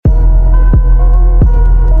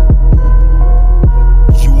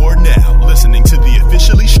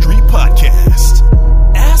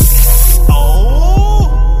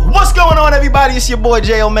everybody, it's your boy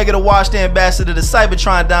J Omega, the washed ambassador, the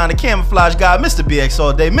Cybertron Don, the camouflage guy, Mr. BX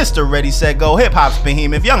all day, Mr. Ready Set Go, hip hop's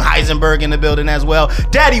behemoth, Young Heisenberg in the building as well,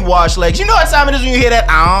 Daddy Wash Legs. You know what time it is when you hear that?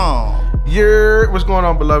 What's going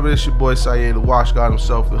on, beloved? It's your boy Saye, the wash god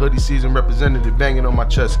himself, the hoodie season representative, banging on my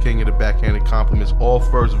chest, king of the backhanded compliments, all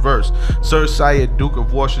first verse. Sir Saye, Duke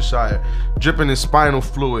of Worcestershire, dripping in spinal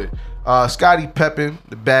fluid. Scotty Peppin,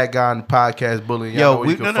 the bad guy in the podcast bullying. Y'all know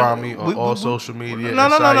you can find me on all social media.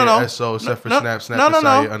 No. SO, except for Snap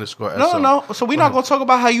 _SO. No. So we're not going to talk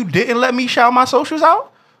about how you didn't let me shout my socials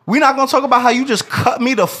out? We're not going to talk about how you just cut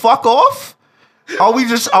me the fuck off?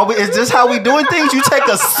 Is this how we doing things? You take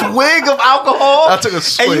a swig of alcohol I took a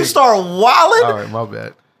swig. And you start wilding? All right, my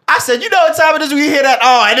bad. I said, you know what time it is when you hear that?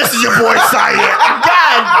 Oh, and this is your boy Syed.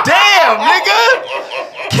 God damn,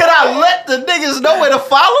 nigga. Can I let the niggas know where to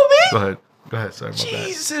follow me? Go ahead, sorry, my bad.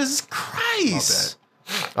 Jesus Christ.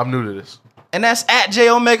 My bad. I'm new to this. And that's at J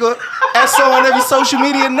Omega SO on every social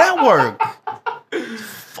media network.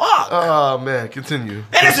 Fuck. Oh, man, continue.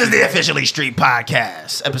 And this is the Officially Street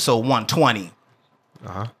Podcast, episode 120.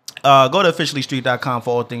 Go to officiallystreet.com for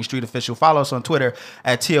all things street official. Follow us on Twitter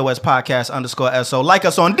at TOS Podcast _SO. Like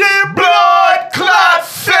us on the Blood Clot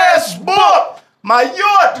Facebook. My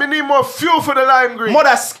youth. We need more fuel for the lime green.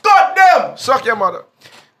 Mother Scott them. Suck your mother.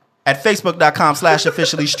 At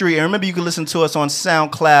facebook.com/officiallystreet. And remember, you can listen to us on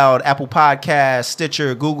SoundCloud, Apple Podcasts,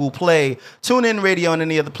 Stitcher, Google Play, TuneIn Radio, and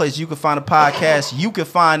any other place you can find a podcast. You can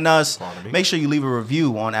find us. Make sure you leave a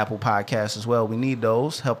review on Apple Podcasts as well. We need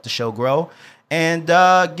those. Help the show grow. And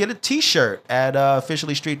get a t-shirt at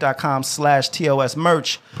officiallystreet.com/TOS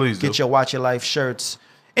merch. Please get your Watch Your Life shirts.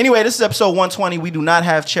 Anyway, this is episode 120. We do not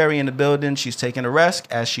have Cherry in the building. She's taking a rest,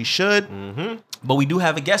 as she should. Mm-hmm. But we do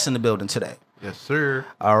have a guest in the building today. Yes, sir.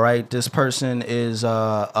 All right. This person is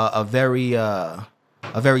a very talented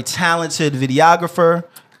videographer,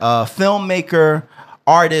 filmmaker,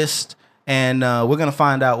 artist, and we're going to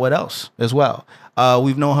find out what else as well.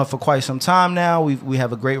 We've known her for quite some time now. We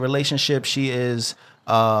have a great relationship. She is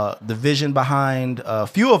the vision behind a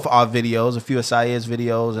few of our videos, a few of Saye's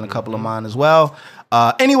videos, and a couple of mine as well.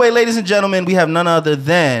 Anyway, ladies and gentlemen, we have none other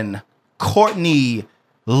than Courtney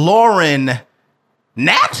Lauren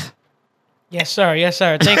Natt. Yes, sir.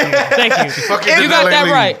 Thank you. You got that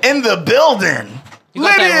right. In the building.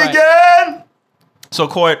 Liddy again. So,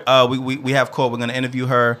 Court, we have Court. We're going to interview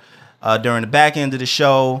her during the back end of the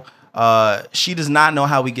show. She does not know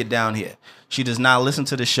how we get down here. She does not listen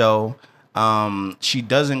to the show. She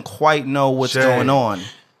doesn't quite know what's going on.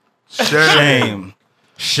 Shame.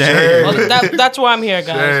 Well, that's why I'm here,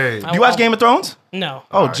 guys. You watch Game of Thrones? No.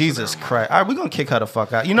 Oh, right, Jesus Christ. All right, we're going to kick her the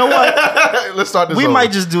fuck out. You know what? Let's start this We over.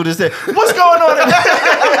 might just do this. What's going on?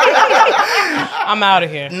 I'm out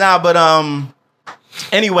of here. Nah, but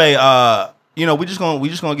anyway, we're just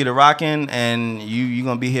gonna get it rocking, and you're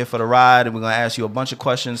gonna be here for the ride, and we're gonna ask you a bunch of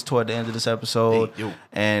questions toward the end of this episode.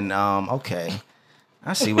 And okay,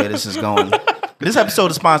 I see where this is going. This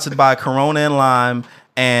episode is sponsored by Corona and Lime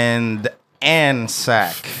and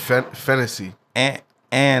Ansac. Fantasy.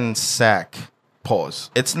 Ansac. Pause.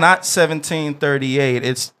 It's not 1738.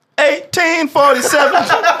 It's 1847.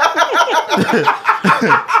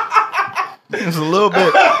 It's a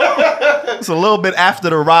little bit after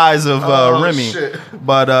the rise of Remy. Shit.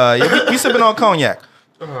 But we sipping on cognac.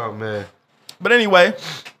 Oh, man. But anyway,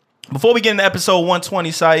 before we get into episode 120,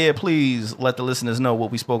 Syed, please let the listeners know what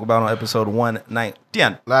we spoke about on episode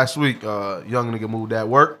 119. Last week, young nigga moved at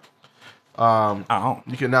work. You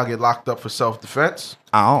can now get locked up for self-defense.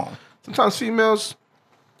 Sometimes females,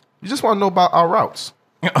 you just want to know about our routes.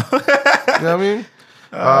 You know what I mean?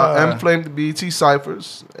 M flame the BET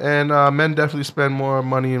ciphers, and men definitely spend more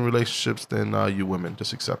money in relationships than you women.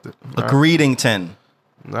 Just accept it. Agreedington.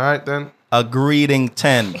 All right, then.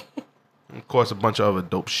 Agreedington. Of course, a bunch of other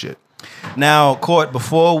dope shit. Now, Court,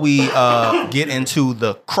 before we get into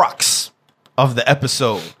the crux of the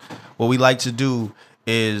episode, what we like to do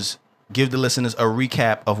is give the listeners a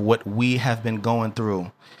recap of what we have been going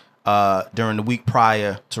through during the week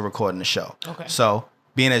prior to recording the show. Okay. So,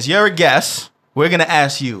 being as you're a guest, we're going to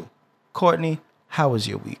ask you, Courtney, how was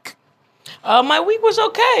your week? My week was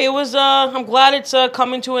okay. It was. I'm glad it's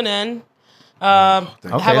coming to an end. I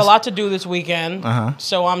have a lot to do this weekend,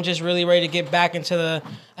 so I'm just really ready to get back into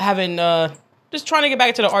just trying to get back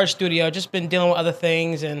into the art studio. Just been dealing with other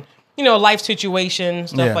things and, life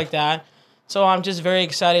situations, stuff like that. So I'm just very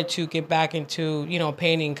excited to get back into,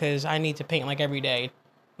 painting because I need to paint like every day,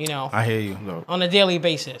 I hear you. on a daily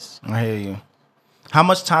basis. I hear you. How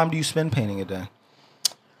much time do you spend painting a day?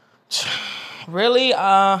 Really,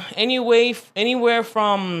 anywhere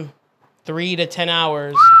from 3 to 10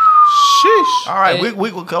 hours. Sheesh. All right,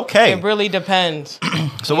 we okay. It really depends.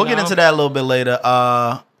 So we'll get into that a little bit later.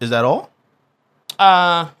 Is that all?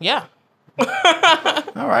 Yeah.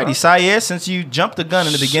 All righty, Sayer, since you jumped the gun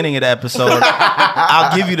in the beginning of the episode,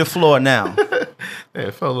 I'll give you the floor now. Yeah,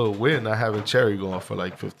 it felt a little weird not having Cherry going for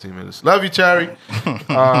like 15 minutes. Love you, Cherry.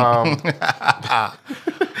 All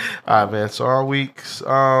right, man. So our weeks.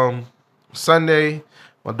 Sunday,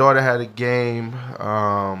 my daughter had a game.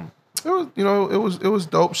 It was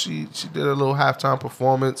dope. She did a little halftime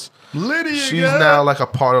performance. Lydia, she's now like a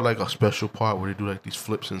part of like a special part where they do like these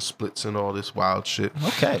flips and splits and all this wild shit.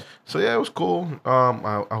 Okay. So yeah, it was cool.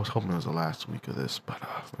 I was hoping it was the last week of this, but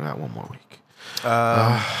we got one more week.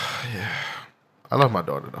 Yeah, I love my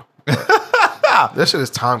daughter though. That shit is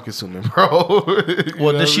time consuming, bro.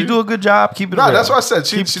 Well, did she do a good job? Keep it. No, that's what I said.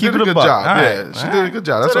 She did a good job. Yeah, she did a good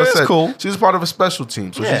job. That's what I said. Cool. She's part of a special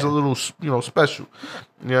team, so she's a little, special.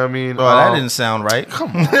 You know what I mean? Oh, that didn't sound right.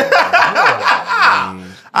 Come on.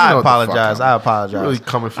 I apologize. Really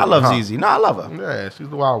coming for I love ZZ. No, I love her. Yeah, she's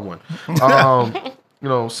the wild one.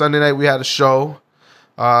 Sunday night we had a show.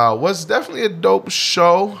 Was definitely a dope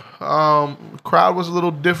show. Crowd was a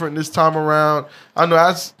little different this time around. I know,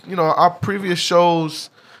 as our previous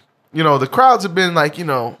shows, the crowds have been like,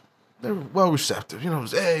 they're well receptive. It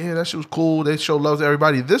was, hey, that shit was cool. They show love to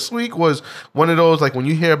everybody. This week was one of those, like when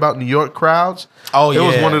you hear about New York crowds. Oh, yeah. It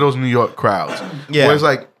was one of those New York crowds. Yeah. Where it's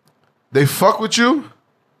like, they fuck with you,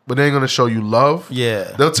 but they ain't going to show you love. Yeah.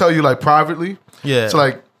 They'll tell you like privately. Yeah. So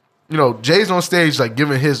like, Jay's on stage like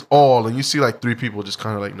giving his all, and you see like 3 people just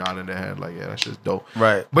kind of like nodding their head, like, yeah, that shit's dope.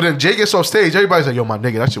 Right. But then Jay gets off stage, everybody's like, yo, my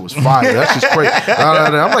nigga, that shit was fire. That shit's great.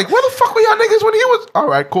 I'm like, where the fuck were y'all niggas when he was? All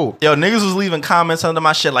right, cool. Yo, niggas was leaving comments under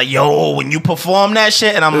my shit like, yo, when you perform that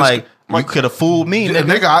shit, and I'm like, you could have fooled me,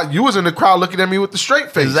 nigga. You was in the crowd looking at me with the straight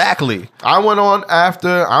face. Exactly. I went on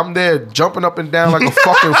after. I'm there jumping up and down like a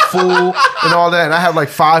fucking fool and all that. And I have like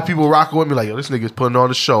 5 people rocking with me like, yo, this nigga's putting on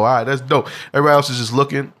the show. All right, that's dope. Everybody else is just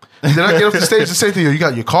looking. And then I get off the stage and say to you, you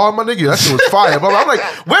got your car, my nigga? That shit was fire. But I'm like,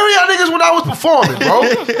 where were y'all niggas when I was performing,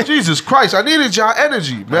 bro? Jesus Christ. I needed y'all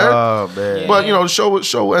energy, man. Oh, man. But, the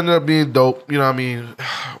show ended up being dope.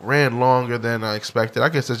 Ran longer than I expected. I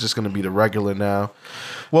guess that's just going to be the regular now.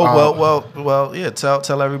 Well, yeah.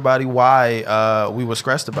 Tell everybody why we were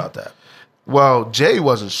stressed about that. Well, Jay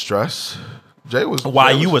wasn't stressed. Jay was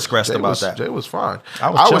stressed about that? Jay was fine.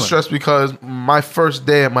 I was stressed because my first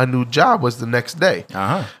day at my new job was the next day.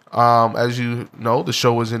 As you know, the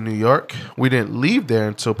show was in New York. We didn't leave there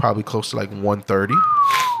until probably close to like 1:30.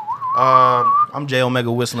 I'm J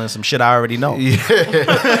Omega whistling some shit I already know. Yeah.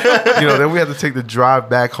 Then we had to take the drive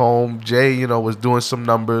back home. Jay, was doing some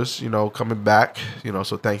numbers, coming back,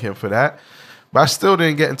 so thank him for that. But I still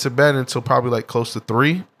didn't get into bed until probably like close to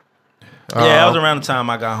 3. Yeah, that was around the time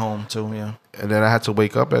I got home too, yeah. And then I had to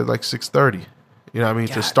wake up at like 6:30.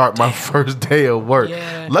 To start my first day of work.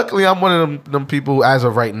 Yeah. Luckily, I'm one of them people as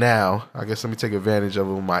of right now. I guess let me take advantage of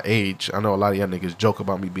my age. I know a lot of y'all niggas joke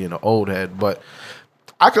about me being an old head, but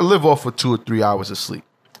I could live off for 2 or 3 hours of sleep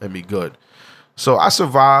and be good. So I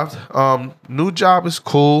survived. New job is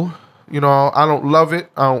cool. I don't love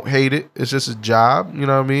it. I don't hate it. It's just a job. You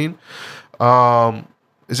know what I mean?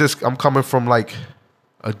 It's just I'm coming from like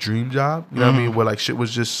a dream job. You know what I mean? Where like shit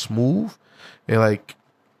was just smooth. And like,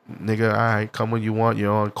 nigga, all right, come when you want.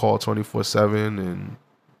 You're on call 24/7, and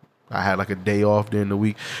I had like a day off during the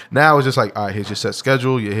week. Now it's just like, all right, here's your set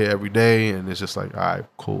schedule. You're here every day, and it's just like, all right,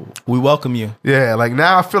 cool. We welcome you. Yeah, like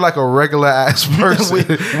now I feel like a regular ass person.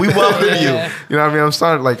 we welcome you. You know what I mean? I'm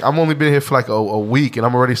starting like I'm only been here for like a week, and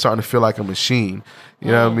I'm already starting to feel like a machine.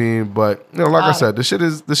 You know what I mean? But like I said, the shit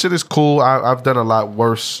is cool. I've done a lot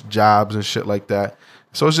worse jobs and shit like that.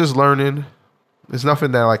 So it's just learning. It's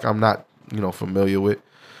nothing that like I'm not familiar with.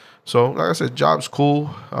 So like I said, job's cool.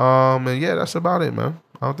 And yeah, that's about it, man.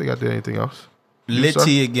 I don't think I did anything else.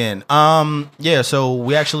 Litty again. Yeah, so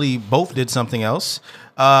we actually both did something else.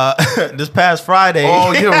 This past Friday.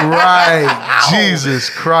 Oh, you're right. Jesus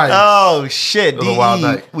Christ. Oh shit. It was a wild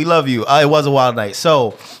night. We love you. It was a wild night.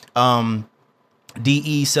 So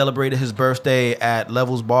DE celebrated his birthday at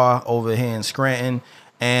Levels Bar over here in Scranton.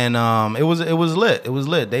 And it was lit. It was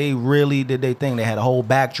lit. They really did their thing. They had a whole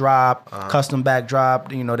backdrop, custom backdrop.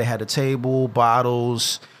 They had a table,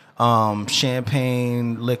 bottles,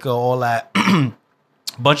 champagne, liquor, all that.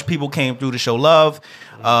 Bunch of people came through to show love.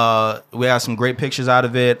 We had some great pictures out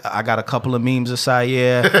of it. I got a couple of memes of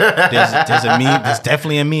Sayer. There's a meme. There's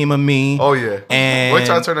definitely a meme of me. Oh yeah. And wait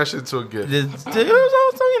till I turn that shit into a gift. It was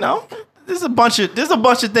also, There's a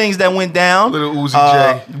bunch of things that went down. Little Uzi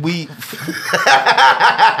J.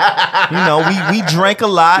 We drank a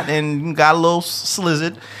lot and got a little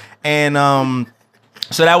slizzard. And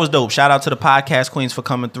So that was dope. Shout out to the podcast queens for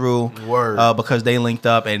coming through. Word. Because they linked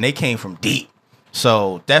up and they came from deep.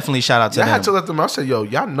 So definitely shout out to them. I had to let them. I said, "Yo,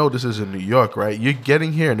 y'all know this is in New York, right? You're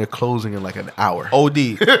getting here and they're closing in like an hour."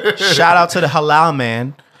 OD. Shout out to the halal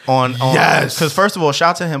man on yes. Because first of all, shout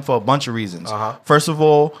out to him for a bunch of reasons. First of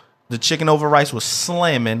all, the chicken over rice was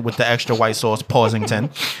slamming with the extra white sauce, Pausington,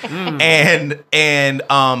 and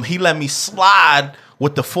he let me slide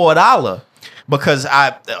with the $4 because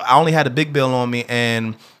I only had a big bill on me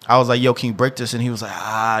and. I was like, yo, can you break this? And he was like,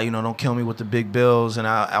 don't kill me with the big bills. And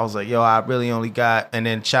I was like, yo, I really only got, and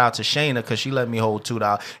then shout out to Shayna because she let me hold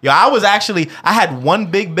 $2. Yo, I had one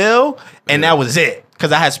big bill and that was it.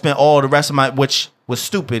 Because I had spent all the rest of which was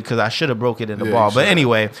stupid because I should have broke it in the bar. But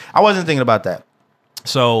anyway, I wasn't thinking about that.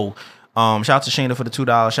 So, shout out to Shayna for the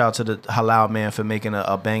 $2. Shout out to the halal man for making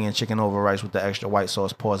a banging chicken over rice with the extra white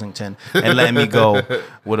sauce, Pausington, and letting me go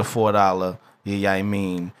with a $4,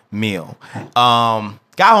 meal.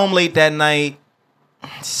 Got home late that night.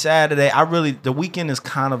 Saturday, the weekend is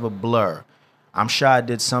kind of a blur. I'm sure I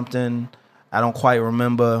did something. I don't quite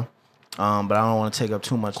remember, but I don't want to take up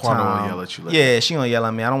too much time. Gonna yell at you later. Yeah, she gonna yell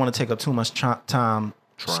at me. I don't want to take up too much time.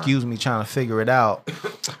 Excuse me, trying to figure it out.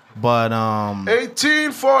 But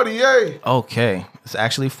 1848. Okay, it's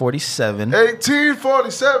actually 47.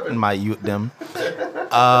 1847. In my youth, them.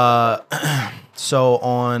 So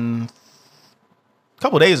on a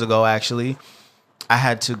couple days ago, actually. I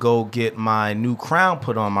had to go get my new crown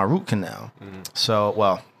put on my root canal. So,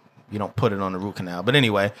 well, you don't put it on the root canal. But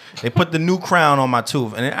anyway, they put the new crown on my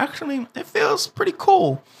tooth. And it feels pretty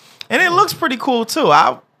cool. And it looks pretty cool, too.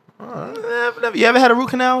 You ever had a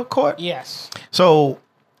root canal, Court? Yes. So,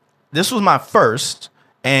 this was my first.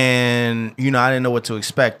 And, I didn't know what to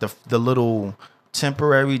expect. The little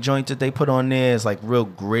temporary joint that they put on there is, like, real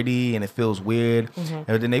gritty. And it feels weird.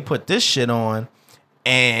 And then they put this shit on.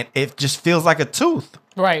 And it just feels like a tooth.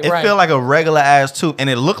 Right. It feel like a regular ass tooth, and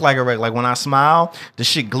it looked like a regular. Like when I smile, the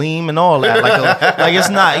shit gleam and all that. Like it's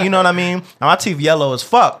not. You know what I mean? Now my teeth yellow as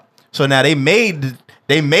fuck. So now they made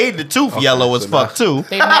the tooth yellow as fuck too.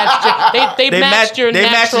 They matched your They natural...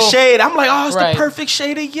 matched the shade. I'm like, oh, it's the perfect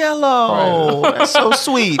shade of yellow. Right. That's so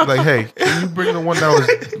sweet. Like, hey, can you bring the one that was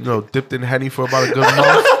dipped in Henny for about a good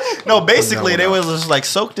month? No, basically they was just like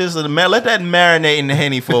soak this in the let that marinate in the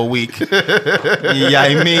Henny for a week. To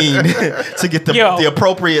get the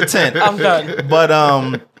appropriate tint. I'm done. But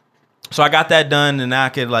so I got that done, and now I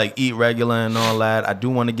could like eat regular and all that. I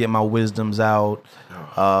do want to get my wisdoms out.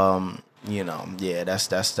 That's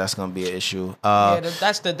gonna be an issue.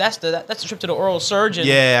 That's the trip to the oral surgeon.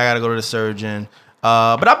 Yeah, I gotta go to the surgeon.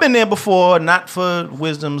 But I've been there before, not for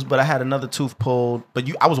wisdoms, but I had another tooth pulled. But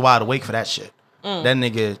I was wide awake for that shit. That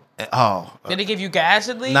nigga, Did they give you gas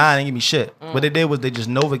at least? Nah, they didn't give me shit. What they did was they just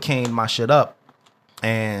Novocaine my shit up,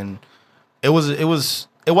 and it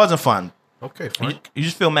wasn't fun. Okay, fine. You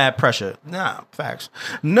just feel mad pressure. Nah, facts.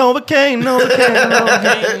 Novocaine.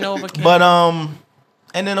 But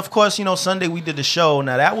and then of course Sunday we did the show.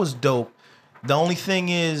 Now that was dope. The only thing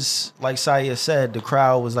is, like Saya said, the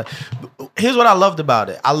crowd was like. Here's what I loved about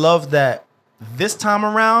it. I love that this time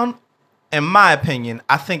around. In my opinion,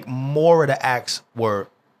 I think more of the acts were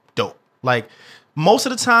dope. Like, most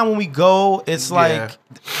of the time when we go, it's like,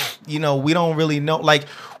 we don't really know. Like,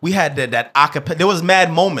 we had that acapella. There was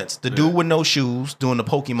mad moments. The dude with no shoes doing the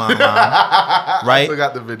Pokemon line, right? I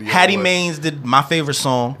forgot the video. Hattie Maines did my favorite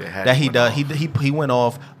song that he did. He went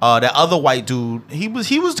off. That other white dude, he was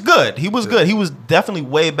good. He was good. He was definitely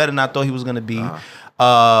way better than I thought he was gonna be.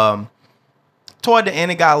 Toward the end,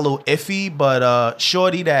 it got a little iffy, but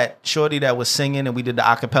Shorty that was singing and we did the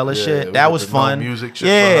acapella shit, that was fun. Music shit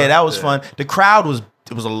that was fun. The crowd was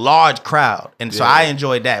a large crowd, and so I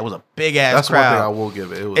enjoyed that. It was a big ass crowd. That's one thing I will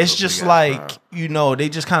give it. It's just like they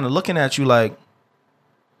just kind of looking at you like,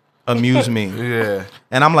 amuse me. Yeah,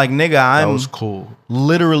 and I'm like, nigga, that was cool.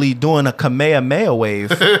 Literally doing a Kamehameha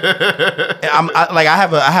wave. I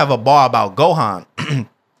have a bar about Gohan, and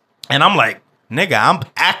I'm like, nigga, I'm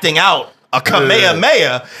acting out a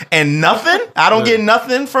Kamehameha and nothing. I don't get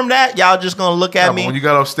nothing from that. Y'all just gonna look at me. When you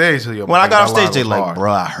got off stage, I got off stage, they like,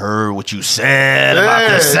 bro, I heard what you said about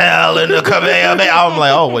the cell and the Kamehameha. I'm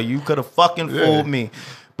like, oh well, you could have fucking fooled me.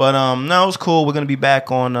 But no, it was cool. We're gonna be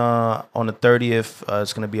back on the 30th.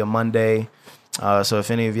 It's gonna be a Monday. So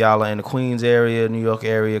if any of y'all are in the Queens area, New York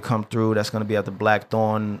area, come through. That's gonna be at the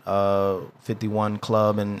Blackthorn 51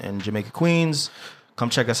 Club in Jamaica, Queens. Come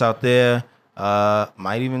check us out there.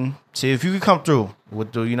 Might even see if you could come through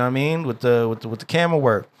with the, with the camera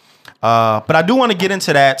work. But I do want to get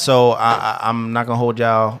into that, so I'm not gonna hold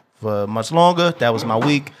y'all for much longer. That was my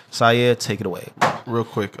week. Sayer, take it away. Real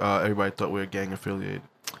quick, everybody thought we were gang affiliated.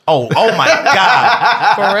 Oh my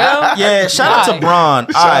God. For real? Yeah, shout out to Bron.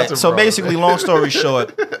 All right, to so Bron. basically, long story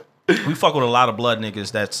short, we fuck with a lot of blood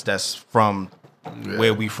niggas that's from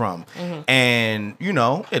where we from. And, you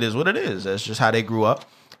know, it is what it is. That's just how they grew up.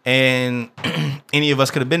 And any of us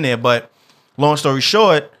could have been there. But long story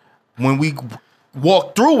short, when we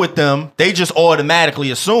walk through with them, they just automatically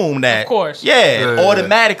assume that. Of course. Yeah,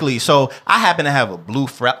 automatically. So I happen to have a blue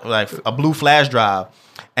flash drive.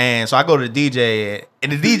 And so I go to the DJ,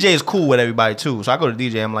 and the DJ is cool with everybody too. So I go to the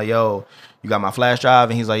DJ, I'm like, yo, you got my flash drive?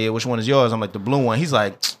 And he's like, yeah, which one is yours? I'm like, the blue one. He's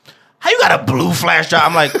like, how you got a blue flash drive?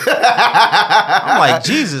 I'm like,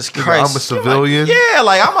 Jesus Christ. I'm a civilian.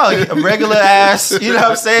 Like I'm a regular ass, you know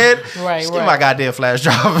what I'm saying? Right, Just give my goddamn flash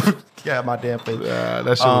drive. Yeah, my damn face.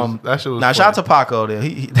 That shit was now, shout out to Paco there.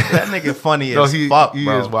 That nigga funny as fuck, he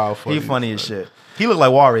bro. is wild funny. He funny as shit. He look like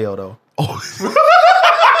Wario, though.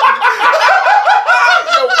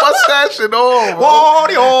 Mustache and all, bro.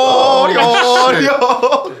 Wario.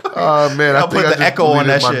 Oh, man. I think put the echo on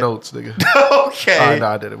that my shit. notes, nigga. Okay. No,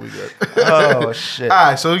 I did it. We good. Oh, shit. All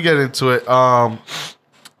right, so we get into it.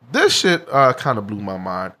 This shit kind of blew my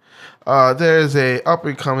mind. There's a up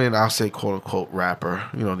and coming, I'll say quote unquote rapper.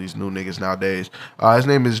 You know, these new niggas nowadays. His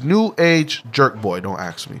name is New Age Jerk Boy. Don't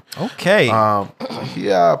ask me. Okay. He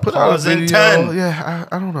put out a video. 10. Yeah,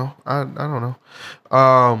 I don't know. I don't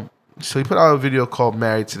know. So he put out a video called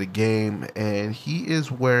 "Married to the Game," and he is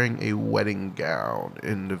wearing a wedding gown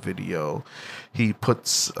in the video. He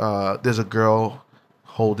puts there's a girl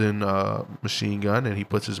holding a machine gun, and he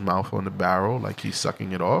puts his mouth on the barrel like he's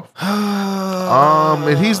sucking it off.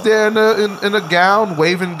 And he's there in a gown,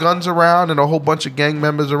 waving guns around, and a whole bunch of gang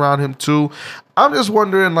members around him too. I'm just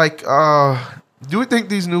wondering, like, do we think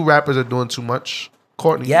these new rappers are doing too much?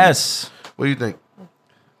 Courtney, yes. What do you think?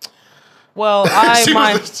 Well, I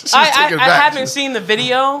haven't seen the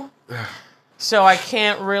video, so I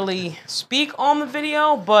can't really speak on the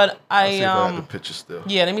video. But I'll see if I have the picture still.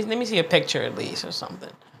 Yeah, let me see a picture at least or something.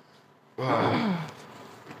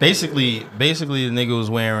 Basically, the nigga was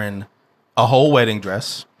wearing a whole wedding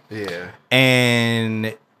dress. Yeah.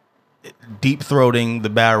 And deep throating the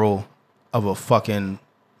barrel of a fucking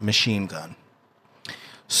machine gun.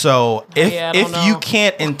 So if you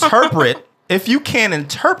can't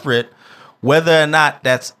interpret whether or not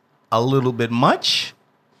that's a little bit much,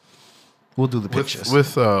 we'll do the pictures.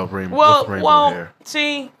 With rainbow hair.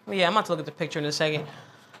 See, yeah, I'm about to look at the picture in a second.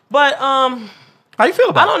 But how you feel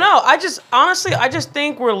about it? I don't know. I just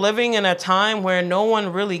think we're living in a time where no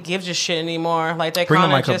one really gives a shit anymore. Like they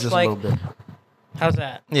kind of just like. A little bit. How's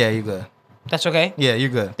that? Yeah, you're good. That's okay? Yeah, you're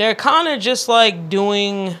good. They're kind of just like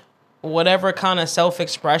doing whatever kind of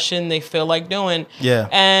self-expression they feel like doing. Yeah.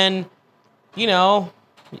 And, you know,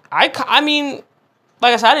 I mean,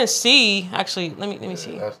 like I said, I didn't see. Actually, let me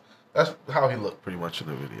see. That's how he looked pretty much in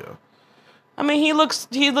the video. I mean, he looks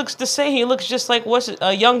the same. He looks just like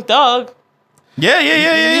a Young Thug.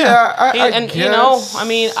 Yeah. I guess. You know, I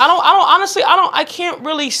mean, I can't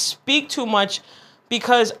really speak too much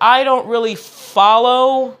because I don't really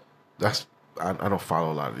follow. I don't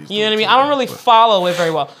follow a lot of these. You know what I mean? I don't really follow it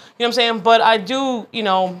very well. You know what I'm saying? But I do, you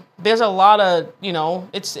know, there's a lot of, you know,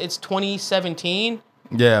 it's 2017.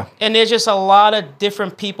 Yeah. And there's just a lot of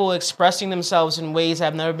different people expressing themselves in ways that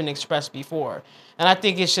have never been expressed before. And I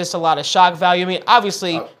think it's just a lot of shock value. I mean,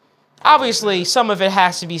 obviously, some of it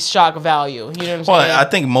has to be shock value. You know what I'm saying? Well, I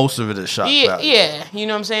think most of it is shock value. Yeah, you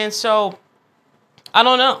know what I'm saying? So, I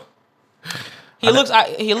don't know. He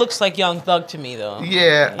looks like Young Thug to me, though.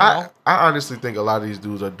 Yeah, you know? I honestly think a lot of these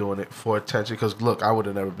dudes are doing it for attention. Because, look, I would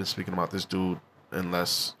have never been speaking about this dude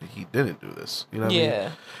unless he didn't do this. You know what I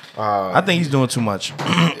mean? I think he's doing too much.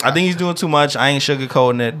 I think he's doing too much. I ain't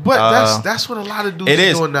sugarcoating it. But that's what a lot of dudes are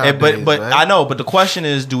doing nowadays. But man. I know. But the question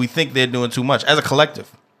is, do we think they're doing too much as a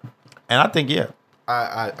collective? And I think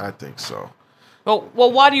I think so. Well,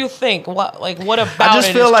 why do you think? What about I just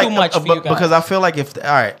it feel is like, too much for you guys? Because I feel like all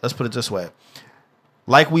right, let's put it this way.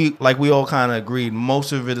 Like we all kind of agreed,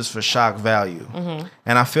 most of it is for shock value. Mm-hmm.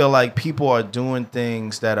 And I feel like people are doing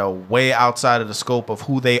things that are way outside of the scope of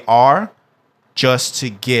who they are just to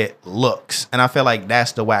get looks. And I feel like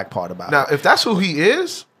that's the whack part about it. Now, if that's who he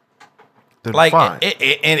is, then like, fine.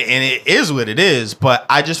 It is what it is. But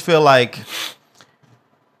I just feel like,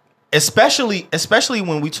 especially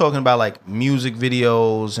when we talking about like music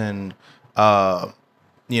videos and,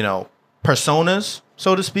 you know, personas,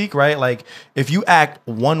 so to speak, right? Like if you act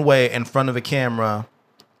one way in front of a camera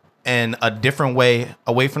and a different way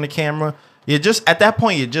away from the camera, you're just, at that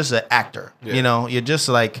point, you're just an actor. Yeah. You know, you're just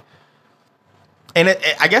like, and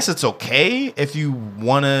I guess it's okay if you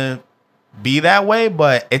want to be that way,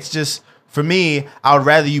 but it's just, For me, I would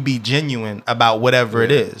rather you be genuine about whatever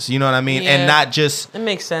it is. You know what I mean? Yeah. And not just... It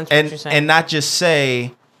makes sense what you're saying. And not just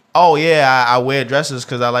say, oh, yeah, I wear dresses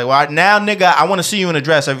because I like... Well, now, nigga, I want to see you in a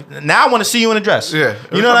dress. Now I want to see you in a dress. Yeah.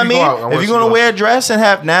 You know what I mean? If you're going to wear a dress and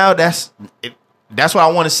have... Now, that's what I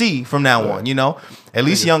want to see from now on, you know? At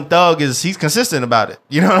least Young Thug he's consistent about it.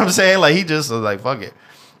 You know what I'm saying? Like, he just was like, fuck it.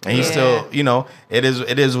 And he's still, you know, it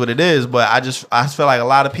is what it is. But I feel like a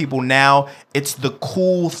lot of people now, it's the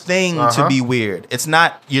cool thing to be weird. It's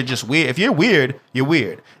not you're just weird. If you're weird, you're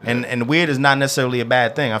weird. Yeah. And weird is not necessarily a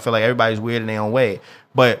bad thing. I feel like everybody's weird in their own way.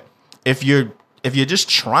 But if you're just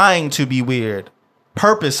trying to be weird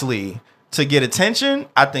purposely to get attention,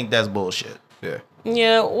 I think that's bullshit. Yeah.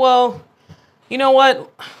 Yeah, well, you know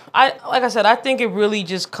what? Like I said, I think it really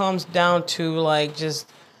just comes down to like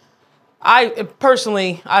just I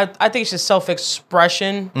think it's just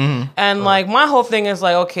self-expression. And like my whole thing is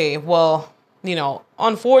like, okay, well, you know,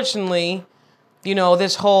 unfortunately, you know,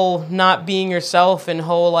 this whole not being yourself and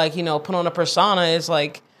whole like, you know, put on a persona is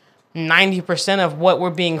like 90% of what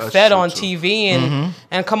we're being fed on TV.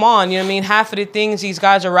 And come on, you know what I mean? Half of the things these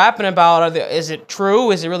guys are rapping about, is it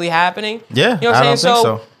true? Is it really happening? Yeah, you know what I'm saying? Think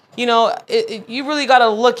so. You know, you really got to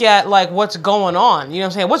look at, like, what's going on. You know what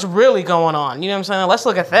I'm saying? What's really going on? You know what I'm saying? Let's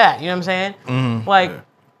look at that. You know what I'm saying? Like,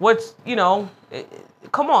 what's, you know,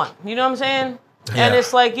 come on. You know what I'm saying? Yeah. And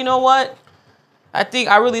it's like, you know what?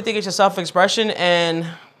 I really think it's just self-expression. And,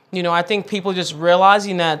 you know, I think people just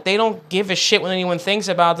realizing that they don't give a shit what anyone thinks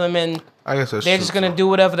about them. And I guess they're just going to do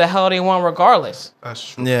whatever the hell they want regardless.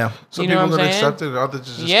 That's true. Yeah. Some people going to accept it and others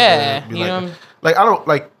just going to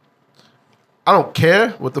be I don't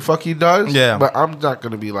care what the fuck he does. Yeah. But I'm not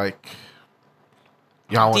gonna be like,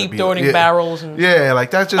 y'all deep throating barrels. And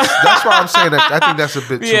like that's why I'm saying that. I think that's a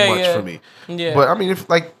bit too much for me. Yeah. But I mean, if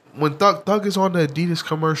like when Thug is on the Adidas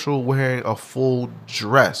commercial wearing a full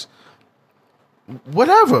dress,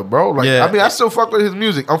 whatever, bro. Like, I mean, I still fuck with his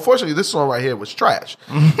music. Unfortunately, this song right here was trash.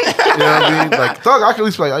 You know what I mean? Like, Thug, I can at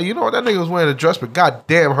least be like, you know what, that nigga was wearing a dress, but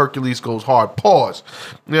goddamn, Hercules goes hard. Pause.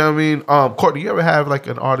 You know what I mean? Courtney, you ever have like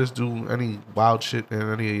an artist do any wild shit in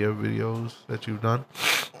any of your videos that you've done?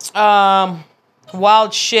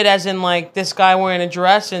 Wild shit as in like this guy wearing a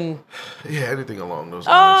dress and anything along those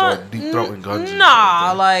lines, or deep throating guns.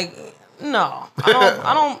 Nah, like no,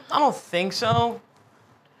 I don't think so.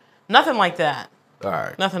 Nothing like that. All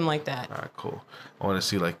right. Nothing like that. All right, cool. I want to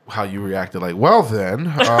see like how you reacted. Like, well then.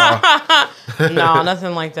 No,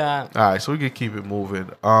 nothing like that. All right, so we can keep it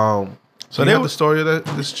moving. So they have the story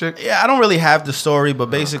of this chick? Yeah, I don't really have the story,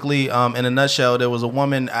 but basically, in a nutshell, there was a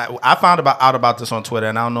woman. I found out about this on Twitter,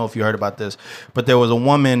 and I don't know if you heard about this, but there was a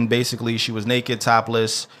woman. Basically, she was naked,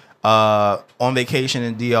 topless, on vacation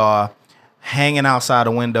in DR, hanging outside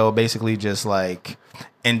a window, basically just like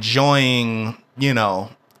enjoying, you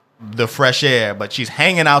know, the fresh air, but she's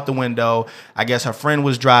hanging out the window. I guess her friend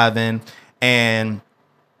was driving and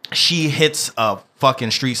she hits a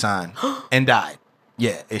fucking street sign and died.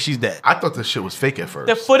 Yeah, and she's dead. I thought this shit was fake at first.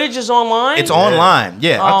 The footage is online? It's online,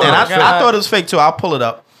 yeah. Oh, and I thought it was fake too. I'll pull it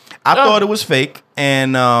up. I thought it was fake,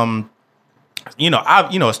 and you know,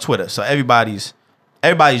 it's Twitter, so everybody's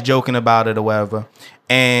joking about it or whatever.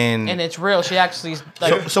 And it's real. She actually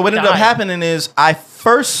like, so what ended up happening is I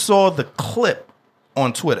first saw the clip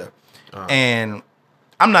on Twitter, and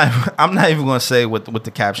I'm not even gonna say what the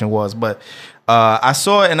caption was, but I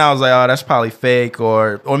saw it and I was like, oh, that's probably fake,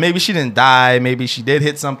 or maybe she didn't die, maybe she did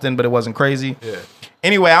hit something, but it wasn't crazy. Yeah.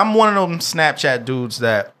 Anyway, I'm one of them Snapchat dudes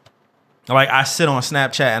that like I sit on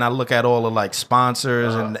Snapchat and I look at all the like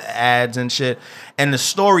sponsors and ads and shit, and the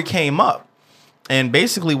story came up, and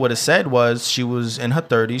basically what it said was she was in her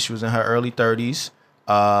 30s, she was in her early 30s,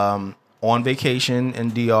 on vacation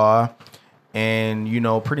in DR. And, you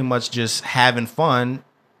know, pretty much just having fun.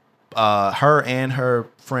 Her and her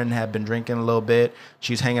friend had been drinking a little bit.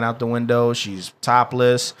 She's hanging out the window. She's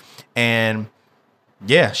topless. And,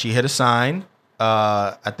 yeah, she hit a sign.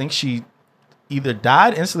 I think she either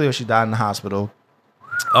died instantly or she died in the hospital.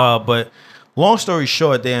 But long story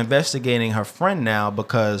short, they're investigating her friend now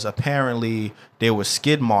because apparently there were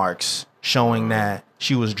skid marks showing that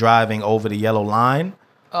she was driving over the yellow line.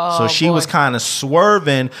 So she was kind of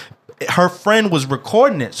swerving. Her friend was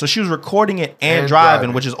recording it, so she was recording it and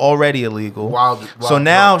driving, which is already illegal. So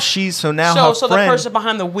now her friend, the person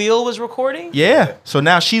behind the wheel was recording. Yeah. So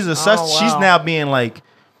now she's a sus. She's now being like,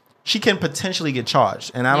 she can potentially get charged.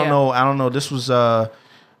 And I don't know. This was a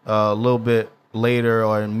little bit later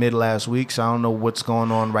or in mid last week, so I don't know what's going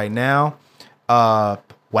on right now.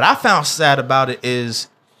 What I found sad about it is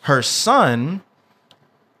her son.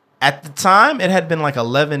 At the time, it had been like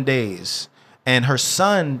 11 days, and her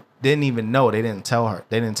son didn't even know. They didn't tell her.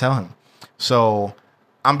 They didn't tell him. So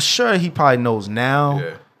I'm sure he probably knows now.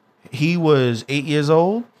 Yeah. He was 8 years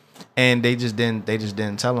old, and they just didn't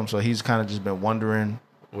tell him. So he's kind of just been wondering.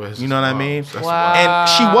 You know what I mean? Wow. And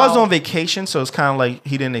she was on vacation, so it's kind of like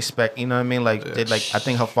he didn't expect. You know what I mean? Like, I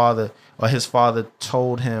think her father or his father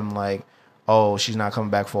told him like, "Oh, she's not coming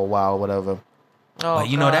back for a while, or whatever." Oh, but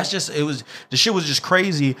you know, that's just the shit was just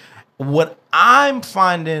crazy. What I'm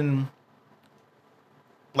finding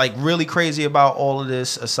like really crazy about all of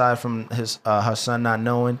this, aside from her son not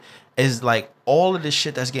knowing, is like all of this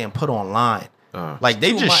shit that's getting put online. Like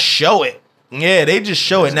they just show it. Yeah, they just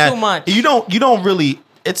show it. Now, too much. You don't really.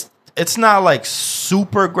 It's not like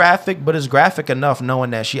super graphic, but it's graphic enough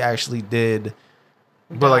knowing that she actually did.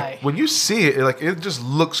 But like when you see it, like it just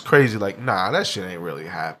looks crazy. Like, nah, that shit ain't really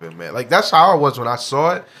happened, man. Like that's how I was when I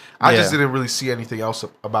saw it. I just didn't really see anything else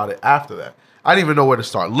about it after that. I didn't even know where to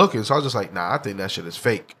start looking, so I was just like, nah, I think that shit is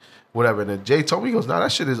fake, whatever. And then Jay told me, he goes, nah,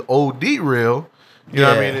 that shit is OD real. You know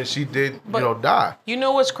what I mean? And she did, die. You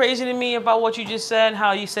know what's crazy to me about what you just said?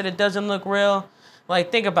 How you said it doesn't look real.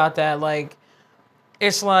 Like, think about that. Like,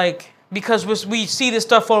 it's like because we see this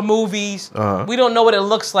stuff on movies, we don't know what it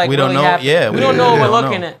looks like. We don't know. Happened. Yeah, we don't know what we're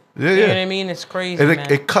looking at. Yeah, you know what I mean? It's crazy. And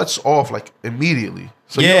man. it cuts off like immediately.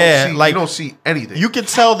 So you don't see anything. You could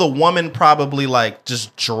tell the woman probably like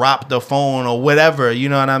just dropped the phone or whatever. You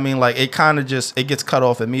know what I mean? Like it kind of it gets cut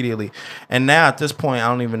off immediately. And now at this point, I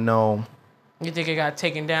don't even know. You think it got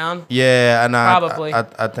taken down? Yeah, and probably.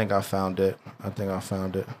 I think I found it.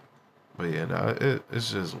 But yeah, no,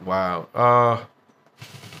 it's just wild.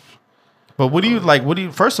 But what do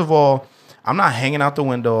you first of all, I'm not hanging out the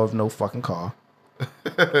window of no fucking car.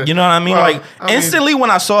 You know what I mean? Well, instantly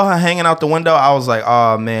when I saw her hanging out the window, I was like,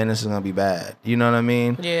 oh man, this is gonna be bad. You know what I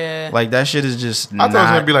mean? Yeah. Like that shit is just I thought it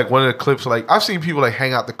was gonna be like one of the clips, like I've seen people like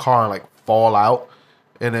hang out the car and like fall out.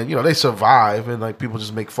 And then, they survive and like people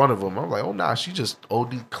just make fun of them. I'm like, oh nah, she just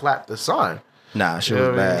OD clapped the sign. Nah, she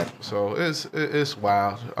was bad. So it's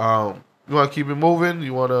wild. You wanna keep it moving?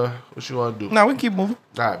 What you wanna do? Nah, we can keep moving.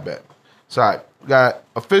 All right, bet. So all right, we got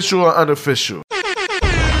official or unofficial?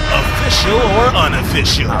 Official or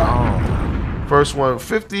unofficial? First one,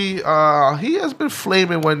 50. He has been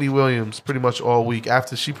flaming Wendy Williams pretty much all week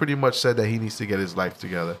after she pretty much said that he needs to get his life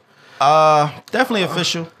together. Definitely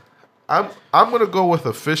official. I'm gonna go with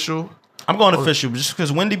official. I'm going official just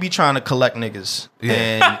because Wendy be trying to collect niggas.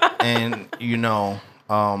 Yeah. And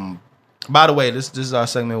by the way, this is our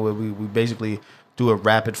segment where we basically do a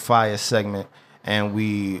rapid fire segment and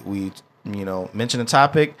we mention a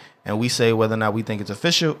topic and we say whether or not we think it's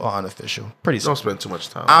official or unofficial. Pretty simple. Don't spend too much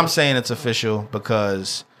time. I'm saying it's official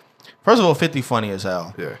because first of all, 50 funny as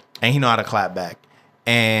hell. Yeah. And he know how to clap back.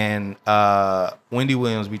 And Wendy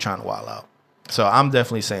Williams be trying to wild out. So I'm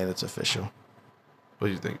definitely saying it's official. What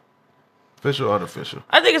do you think? Official or unofficial?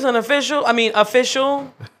 I think it's unofficial. I mean,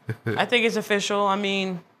 official. I think it's official. I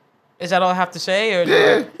mean, is that all I have to say? Or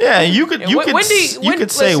yeah. You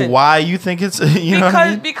could say why you think it's know what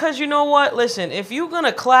I mean? Because you know what? Listen, if you're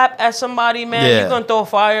gonna clap at somebody, man, you're gonna throw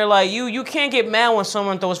fire. Like you can't get mad when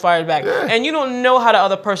someone throws fire back, and you don't know how the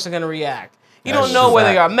other person's gonna react. You don't know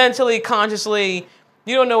whether they are mentally, consciously.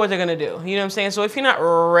 You don't know what they're gonna do. You know what I'm saying? So if you're not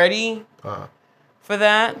ready for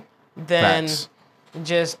that, then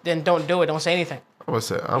don't do it. Don't say anything. I'm gonna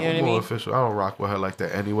say I'm more official. I don't rock with her like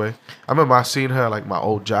that anyway. I remember I seen her like my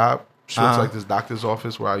old job. She was like this doctor's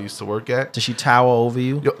office where I used to work at. Did she tower over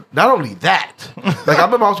you? Yo, not only that, like I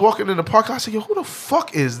remember I was walking in the park. I said, "Yo, who the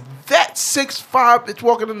fuck is that 6'5" bitch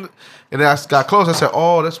walking in?" And then I got close. I said,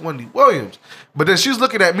 "Oh, that's Wendy Williams." But then she was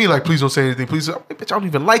looking at me like, "Please don't say anything. Please." I'm like, "Bitch, I don't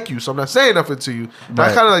even like you, so I'm not saying nothing to you."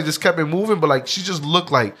 Right. I kind of like just kept it moving, but like she just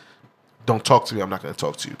looked like, "Don't talk to me. I'm not going to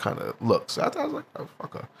talk to you." Kind of look. So I was like, "Oh,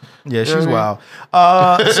 fuck her." Yeah, she's wild.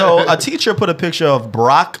 So a teacher put a picture of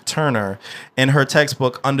Brock Turner in her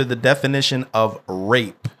textbook under the definition of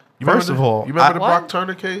rape. First of all, you remember the Brock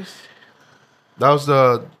Turner case? That was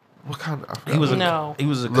what kind of? He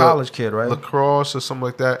was a college kid, right? Lacrosse or something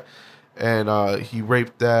like that, and he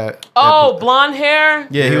raped that. Oh, blonde hair.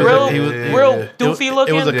 Yeah, he was real doofy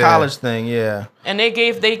looking. It was a college thing, yeah. And they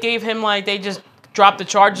gave him like they just dropped the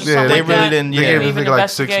charges or something they like really that. didn't. They Yeah, gave him like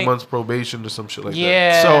 6 months probation or some shit like that.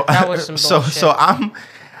 Yeah, so, that was some bullshit. So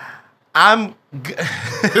I'm.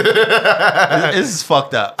 This is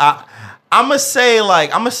fucked up. I'm gonna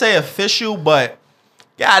say official, but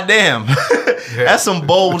goddamn, that's some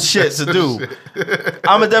bold shit to do.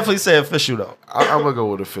 I'm gonna definitely say official though. I'm gonna go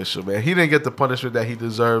with official, man. He didn't get the punishment that he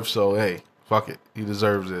deserved, so hey, fuck it, he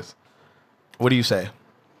deserves this. What do you say?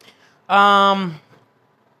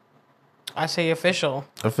 I say official.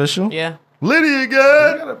 Official? Yeah. Lydia again.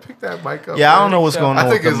 You gotta pick that mic up. Yeah, I don't know what's going on. I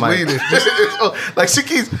think with it's the mic. leaning. Like she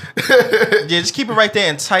keeps. Yeah, just keep it right there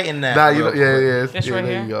and tighten that. Nah, This right there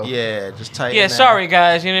here? you go. Yeah, just tighten. Yeah, that. sorry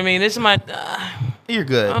guys. You know what I mean? This is my. You're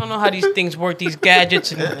good. I don't know how these things work. These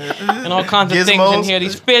gadgets and all kinds of things in here.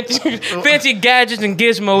 These fancy gadgets and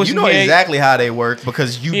gizmos. You know exactly how they work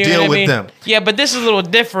because you deal with them. Yeah, but this is a little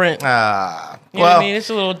different. You know what I mean? It's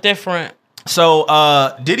a little different.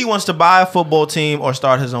 So, Diddy wants to buy a football team or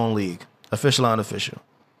start his own league, official or unofficial.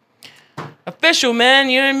 Official, man.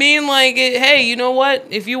 You know what I mean? Like, hey, you know what?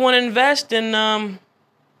 If you want to invest, then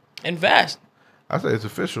invest. I say it's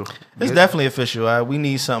official. It's definitely official. We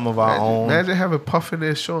need something of our own. Imagine having Puff in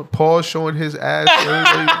there, Paul showing his ass.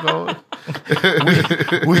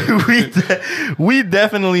 we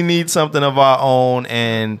definitely need something of our own,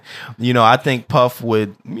 and you know, I think Puff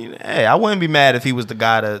would. Hey, I wouldn't be mad if he was the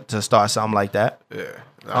guy to start something like that. Yeah,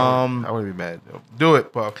 I wouldn't be mad. Do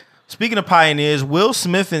it, Puff. Speaking of pioneers, Will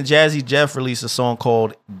Smith and Jazzy Jeff released a song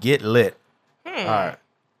called "Get Lit." All right,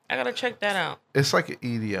 I gotta check that out. it's like an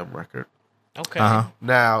EDM record. Okay.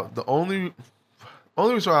 Now, the only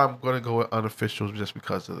reason why I'm going to go with unofficial is just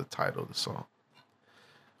because of the title of the song.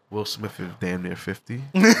 Will Smith is damn near 50.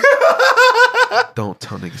 Don't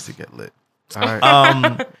tell niggas to get lit. All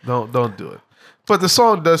right? Don't do it. But the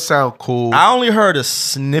song does sound cool. I only heard a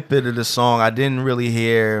snippet of the song. I didn't really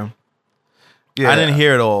hear. Yeah, I didn't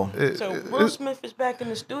hear it all. So Will Smith is back in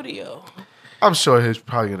the studio. I'm sure it's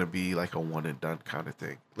probably going to be like a one and done kind of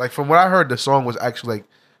thing. Like from what I heard, the song was actually like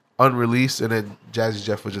unreleased, and then Jazzy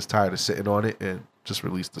Jeff was just tired of sitting on it and just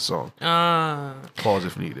released the song. Pause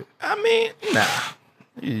if needed. I mean, nah.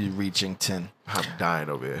 You're reaching 10. I'm dying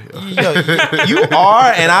over here. Yo, you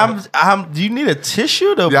are, and I'm. Do you need a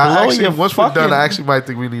tissue to blow actually, your once fucking... we're done, I actually might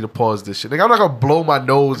think we need to pause this shit. Nigga, I'm not gonna blow my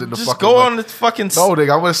nose in the Just fucking. go on the fucking. No,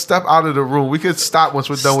 nigga, I'm gonna step out of the room. We could stop once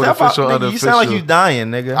we're done with official, nigga, unofficial. You sound like you dying,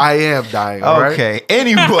 nigga. I am dying. All right? Okay.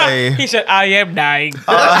 Anyway, He said, "I am dying."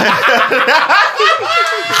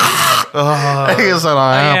 Nigga said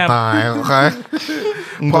I am dying.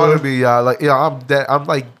 Okay. Part of me, y'all, like, I'm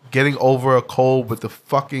like getting over a cold, but the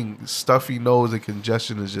fucking stuffy nose and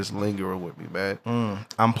congestion is just lingering with me, man.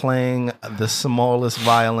 I'm playing the smallest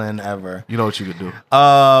violin ever. You know what you can do.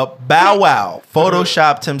 Bow Wow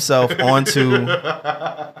photoshopped himself onto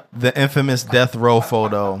the infamous death row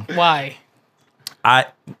photo. Why?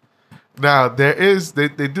 Now there is they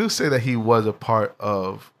do say that he was a part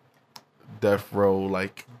of death row,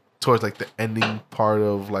 like towards like the ending part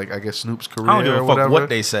of like I guess Snoop's career. I don't give or a whatever. fuck what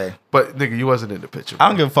they say. But nigga, you wasn't in the picture. I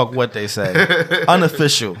don't give a fuck what they say.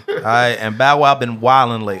 Unofficial. All right, and Bow Wow been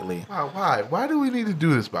wilding lately. Wow, why? Why do we need to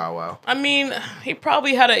do this, Bow Wow? I mean, he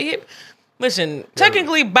probably had listen,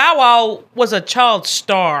 technically, Bow Wow was a child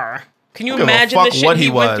star. Can you imagine the shit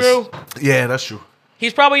he went through? Yeah, that's true.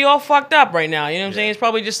 He's probably all fucked up right now. You know what I'm saying? He's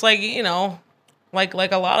probably just like, you know, like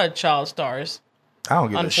a lot of child stars. I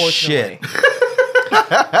don't give a shit.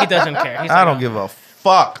 He doesn't care. I don't give a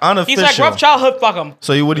fuck. Unofficial. He's like, rough childhood, fuck him.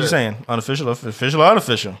 So what are you saying? Unofficial, official, or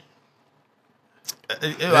unofficial? What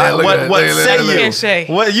say you? Can't say.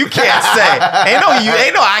 What you can't say?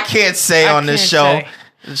 Ain't no I can't say on this show. Say.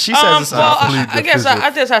 She says it's unofficial.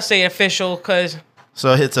 I guess I say official because.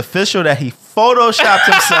 So it's official that he photoshopped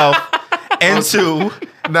himself into.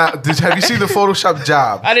 Now, have you seen the Photoshop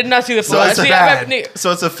job? I did not see the photo.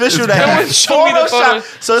 So it's official that he showed me the photo.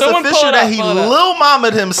 So it's official that he Lil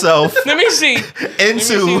Ma'd himself. Let me see.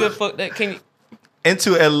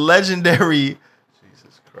 Into a legendary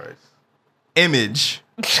Jesus Christ image.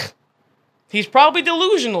 He's probably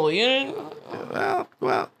delusional. You know.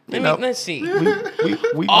 Well. Let's see.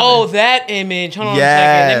 We that image. Hold on a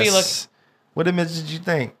second. Let me look. What image did you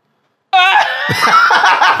think?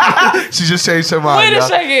 She just changed her mind. Wait a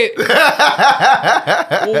second.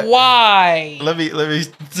 Why? Let me.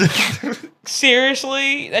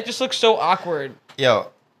 Seriously, that just looks so awkward.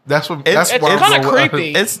 Yo, that's kind of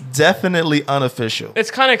creepy. It's definitely unofficial.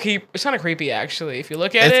 It's kind of creepy, actually. If you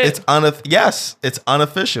look at it, it's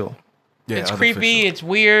unofficial. Yeah, it's creepy. It's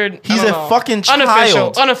weird. He's a fucking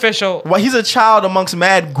child. Unofficial. Well, he's a child amongst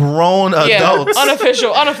mad grown adults.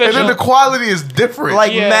 Unofficial. And then the quality is different.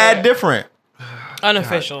 Mad different.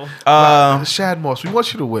 Unofficial. Shad Moss, we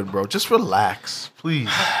want you to win, bro. Just relax, please.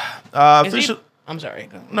 I'm sorry.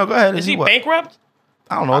 No, go ahead. Is he bankrupt?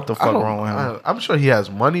 I don't know what the fuck wrong with him. I'm sure he has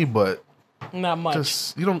money, but not much.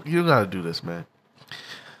 Just you don't gotta do this, man.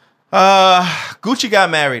 Gucci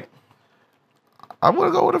got married. I'm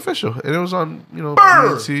gonna go with official, and it was on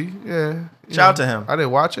BET. Yeah, shout out to him. I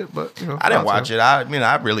didn't watch it, but I didn't watch it. I mean,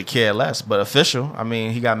 I really care less. But official. I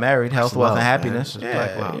mean, he got married. Health, wealth, and happiness.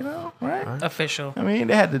 Yeah, you know. Right. Official. I mean,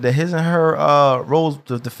 they had the his and her roles,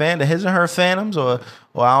 the his and her phantoms, or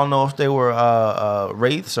I don't know if they were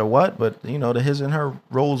wraiths or what, but you know, the his and her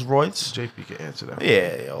Rolls Royce. JP can answer that.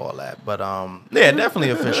 Yeah, all that. But yeah, definitely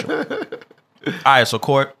official. All right, so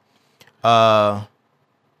Court. Are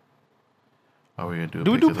we gonna do?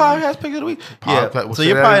 Do we do podcast picks of the week? Yeah. So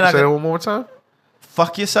you're probably not. Say that one more time.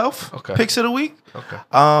 Fuck yourself. Okay. Picks of the week. Okay.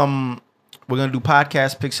 We're gonna do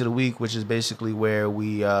podcast picks of the week, which is basically where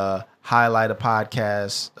we highlight a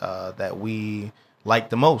podcast that we like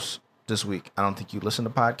the most this week. I don't think you listen to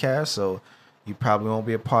podcasts, so you probably won't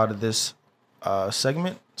be a part of this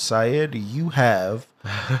segment. Syed, do you have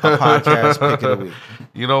a podcast pick of the week?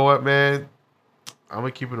 You know what, man? I'm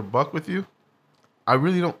gonna keep it a buck with you. I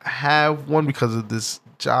really don't have one because of this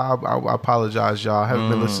job. I apologize, y'all. I haven't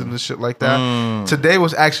been listening to shit like that. Today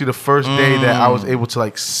was actually the first day that I was able to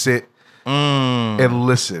like sit and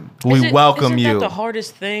listen. We welcome you. Isn't that the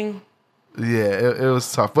hardest thing? Yeah, it was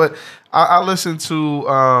tough. But I listened to,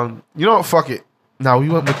 you know what, fuck it. Now, we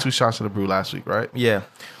went with 2 shots in the brew last week, right? Yeah.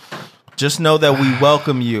 Just know that we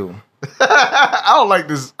welcome you. I don't like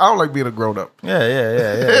this. I don't like being a grown-up.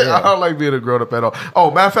 Yeah. I don't like being a grown-up at all.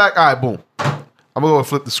 Oh, matter of fact, all right, boom. I'm going to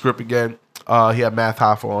flip the script again. He had Math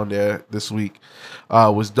Hoffa on there this week.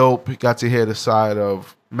 Was dope. He got to hear the side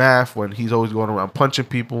of Math when he's always going around punching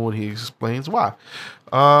people and he explains why.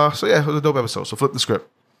 So yeah, it was a dope episode. So flip the script.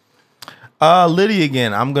 Liddy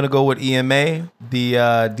again. I'm gonna go with EMA, the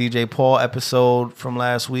DJ Paul episode from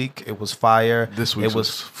last week. It was fire. This week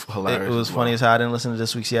was hilarious. It was funny as hell. I didn't listen to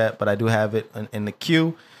this week's yet, but I do have it in the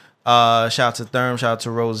queue. Shout out to Therm, shout out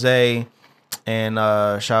to Rose, and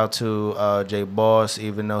shout out to J Boss,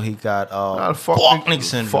 even though he got Faulkner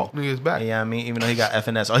syndrome. Faulkner is back. Yeah, I mean, even though he got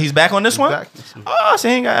FNS. Oh, he's back on this one? Back. Oh, so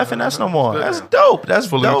he ain't got FNS no more. That's dope. That's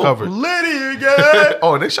fully dope. recovered. Liddy again.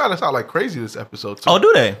 Oh, and they shot us out like crazy this episode too. Oh,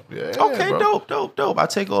 do they? Yeah. Okay, bro. dope. I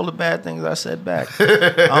take all the bad things I said back.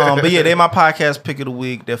 But yeah, they my podcast pick of the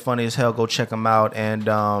week. They're funny as hell. Go check them out. And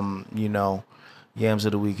you know, Yams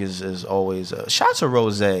of the week is always shout to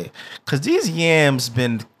Rose, because these yams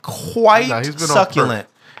been quite succulent.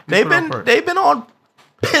 They've been on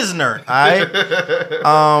Pisner.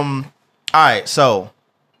 All right. So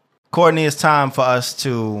Courtney, it's time for us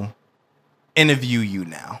to interview you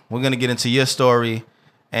now. We're gonna get into your story,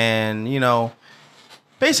 and you know,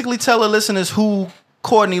 basically tell the listeners who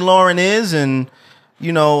Courtney Lauren is, and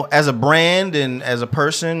you know, as a brand and as a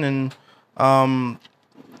person, and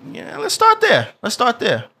yeah, let's start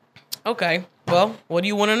there. Okay. Well, what do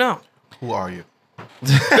you want to know? Who are you? Who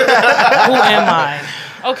am I?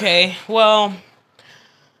 Okay. Well,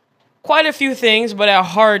 quite a few things, but at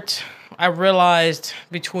heart, I realized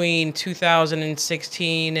between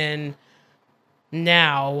 2016 and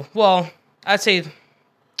now, well, I'd say,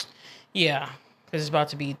 yeah, because it's about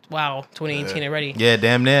to be, 2018 already. Yeah,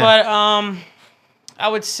 damn near. But I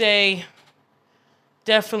would say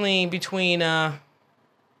definitely between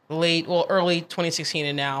early 2016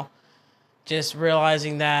 and now, just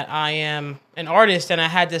realizing that I am an artist and I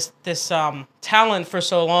had this talent for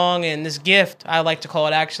so long, and this gift, I like to call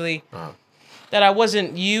it actually, that I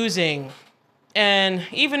wasn't using. And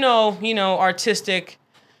even though, you know, artistic,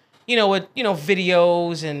 you know, with, you know,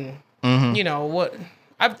 videos and, you know, what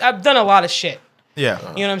I've done a lot of shit. Yeah.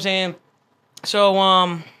 You know what I'm saying?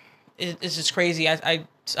 So it's just crazy. I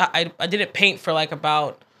didn't paint for like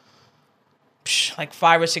about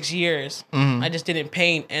 5 or 6 years. I just didn't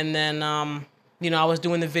paint, and then you know, I was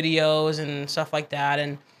doing the videos and stuff like that,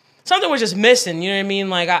 and something was just missing. You know what I mean?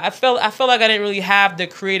 Like I felt like I didn't really have the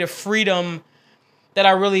creative freedom that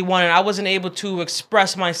I really wanted. I wasn't able to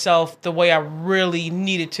express myself the way I really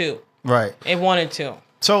needed to. Right. And wanted to.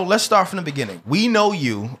 So let's start from the beginning. We know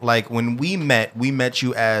you, like when we met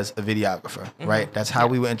you as a videographer, right? That's how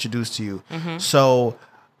we were introduced to you. So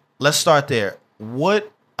let's start there.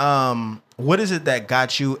 What is it that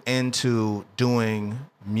got you into doing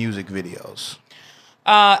music videos?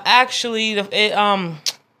 Actually,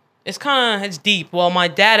 it's deep. Well, my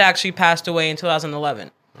dad actually passed away in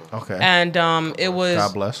 2011. Okay. And it was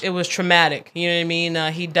God bless. It was traumatic. You know what I mean?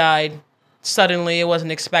 He died suddenly. It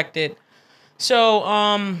wasn't expected.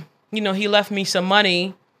 So you know, he left me some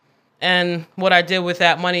money, and what I did with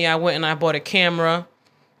that money, I went and I bought a camera,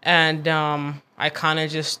 and I kind of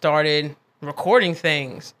just started recording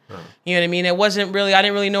things. You know what I mean? It wasn't really, I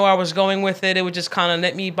didn't really know where I was going with it. It would just kind of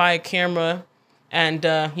let me buy a camera, and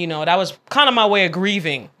you know, that was kind of my way of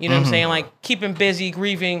grieving. You know what I'm saying? Like keeping busy,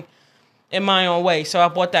 grieving in my own way. So I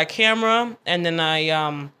bought that camera, and then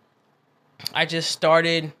I just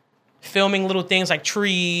started filming little things like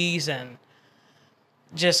trees and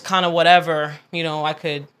just kind of whatever, you know, I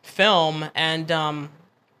could film. And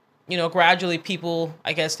gradually people,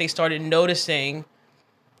 I guess, they started noticing,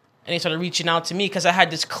 and they started reaching out to me because I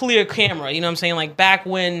had this clear camera. You know what I'm saying? Like back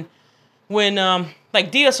when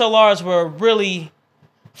like DSLRs were really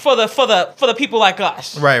for the people like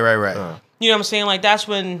us. Right. You know what I'm saying? Like that's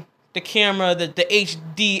when the camera, the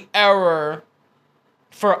HD era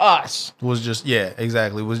for us was just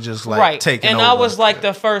was just like taking and over. I was like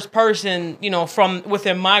the first person, from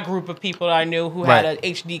within my group of people that I knew who had an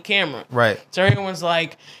HD camera. Right. So everyone's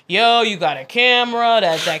like, "Yo, you got a camera?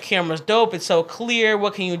 That camera's dope. It's so clear.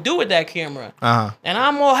 What can you do with that camera?" And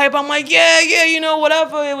I'm all hype. I'm like, yeah,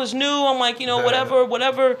 whatever. It was new. I'm like,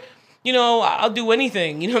 whatever. I'll do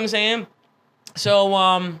anything. You know what I'm saying?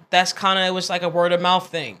 So that's kind of, it was like a word of mouth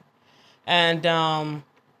thing, and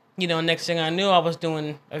next thing I knew, I was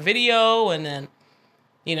doing a video, and then,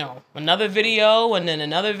 another video, and then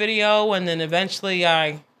another video, and then eventually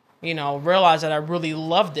I, realized that I really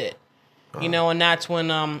loved it, and that's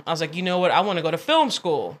when I was like, you know what, I want to go to film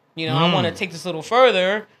school, I want to take this a little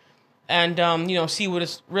further, and, see what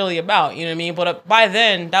it's really about, you know what I mean? But by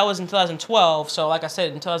then, that was in 2012, so like I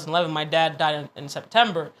said, in 2011, my dad died in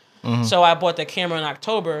September, so I bought the camera in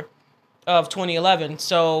October of 2011,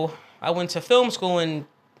 so I went to film school in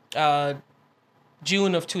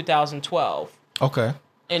June of 2012. Okay.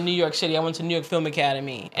 In New York City. I went to New York Film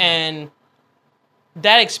Academy. And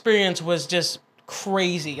that experience was just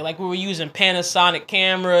crazy. Like, we were using Panasonic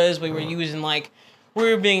cameras. We were using, we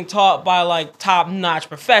were being taught by, top-notch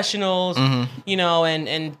professionals,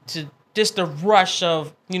 and just the rush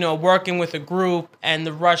of, working with a group and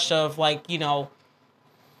the rush of,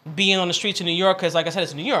 being on the streets of New York. Because, like I said,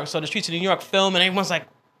 it's New York. So the streets of New York film, and everyone's like,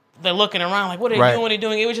 they're looking around like, what are they doing? What are they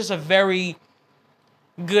doing? It was just a very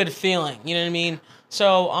good feeling. You know what I mean?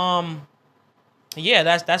 So,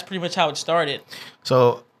 that's pretty much how it started.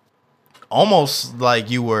 So, almost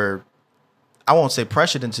like you were, I won't say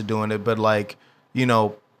pressured into doing it, but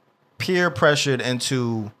peer pressured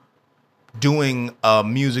into doing a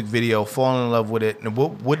music video, falling in love with it. And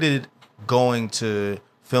what did going to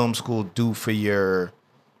film school do for your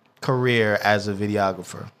career as a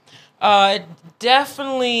videographer? It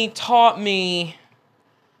definitely taught me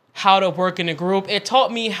how to work in a group. It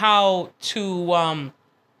taught me how to,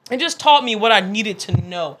 it just taught me what I needed to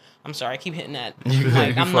know. I'm sorry, I keep hitting that. You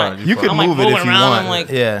can move it if you want. I'm like,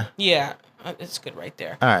 yeah, it's good right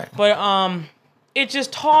there. All right. But it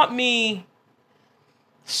just taught me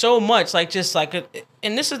so much.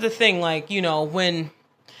 And this is the thing, when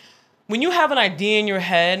you have an idea in your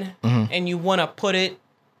head and you want to put it,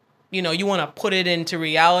 you want to put it into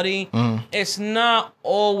reality, it's not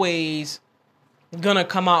always going to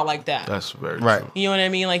come out like that. That's very true. You know what I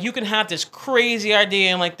mean? Like, you can have this crazy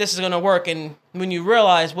idea and, this is going to work, and when you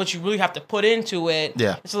realize what you really have to put into it,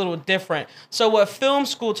 it's a little different. So what film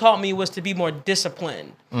school taught me was to be more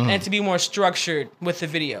disciplined and to be more structured with the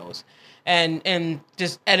videos and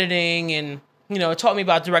just editing, and, it taught me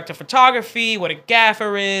about director photography, what a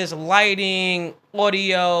gaffer is, lighting,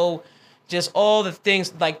 audio, just all the things,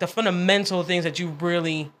 the fundamental things that you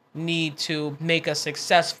really need to make a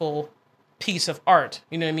successful piece of art.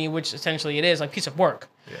 You know what I mean? Which essentially it is, piece of work.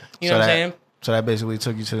 Yeah. You know what I'm saying? So that basically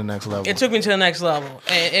took you to the next level. It took me to the next level.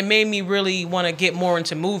 And it made me really want to get more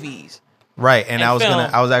into movies. Right. And I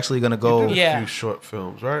was actually gonna go. You did a few short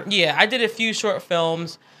films, right? Yeah, I did a few short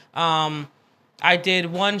films. I did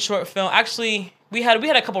one short film. Actually, we had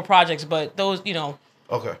a couple projects, but those,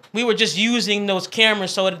 Okay. we were just using those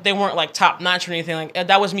cameras so they weren't top notch or anything.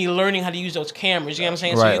 That was me learning how to use those cameras. You know what I'm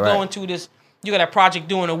saying? Right, so you go into this, you got a project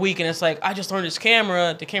due in a week, and it's I just learned this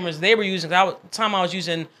camera. The cameras they were using, at the time I was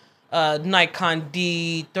using Nikon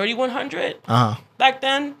D3100 back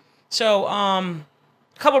then. So a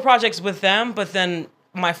couple projects with them, but then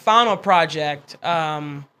my final project,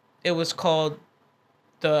 it was called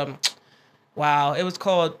the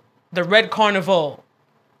Red Carnival.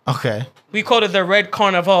 Okay. We called it the Red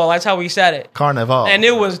Carnival. That's how we said it. Carnival. And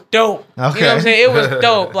it was dope. Okay. You know what I'm saying? It was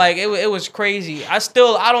dope. It was crazy. I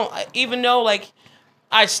still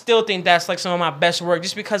think that's some of my best work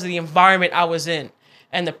just because of the environment I was in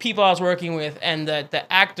and the people I was working with and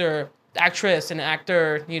the actress and the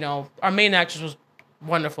actor, our main actress was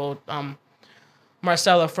wonderful.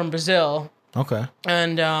 Marcella from Brazil. Okay.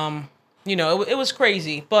 And, it was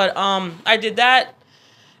crazy. But I did that.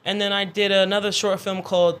 And then I did another short film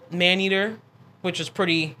called Maneater, which was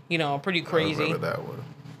pretty crazy. I remember that one.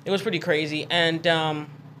 It was pretty crazy. And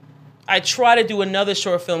I tried to do another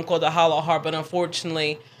short film called The Hollow Heart, but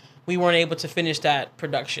unfortunately, we weren't able to finish that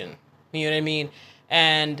production. You know what I mean?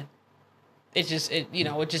 And it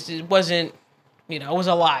wasn't, it was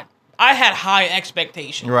a lot. I had high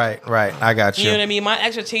expectations. Right. I got you. You know what I mean? My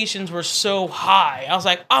expectations were so high. I was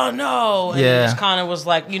like, oh no. And it just kind of was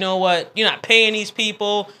like, you know what? You're not paying these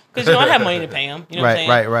people. Because, I have money to pay them. You know what I'm saying?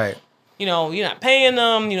 Right. You're not paying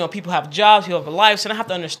them. People have jobs, people have a life. So I have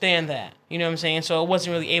to understand that. You know what I'm saying? So it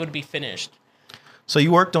wasn't really able to be finished. So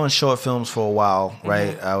you worked on short films for a while,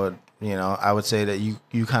 right? I would say that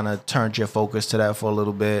you kind of turned your focus to that for a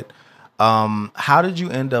little bit. How did you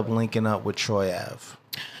end up linking up with Troy Ave?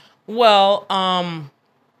 Well,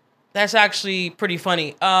 that's actually pretty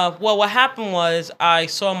funny. What happened was I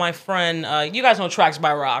saw my friend. You guys know Tracks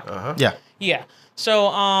by Rock. Yeah.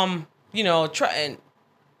 So,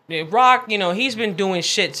 Rock, he's been doing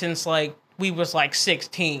shit since like we was like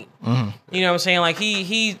 16. Mm-hmm. You know what I'm saying? Like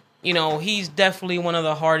he's definitely one of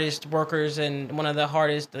the hardest workers and one of the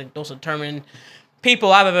hardest, most determined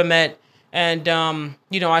people I've ever met. And,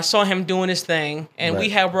 I saw him doing his thing, and we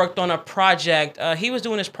had worked on a project. He was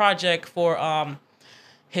doing this project for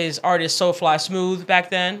his artist Soulfly Smooth back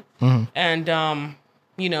then. Mm-hmm. And,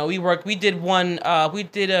 we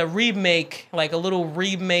did a remake, like a little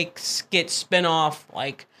remake skit spinoff,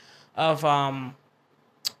 like of,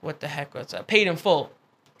 what the heck was that? Paid in Full.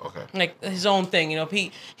 Okay. Like his own thing,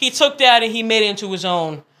 he took that and he made it into his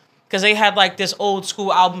own. Because they had like this old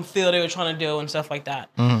school album feel they were trying to do and stuff like that.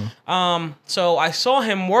 Mm-hmm. So I saw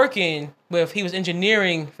him working he was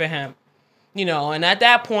engineering for him, and at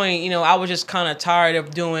that point, I was just kind of tired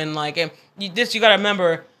of doing like, and you got to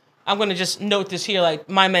remember, I'm going to just note this here, like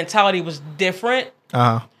my mentality was different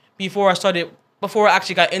before I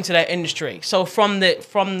actually got into that industry. So from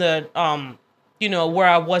the where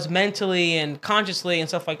I was mentally and consciously and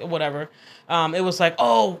stuff like whatever, it was like,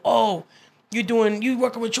 oh, you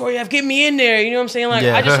working with Troy Ave, get me in there. You know what I'm saying? Like,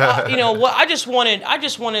 I just wanted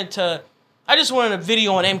a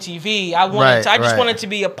video on MTV. I just wanted to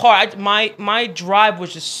be a part. My drive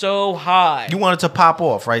was just so high. You wanted to pop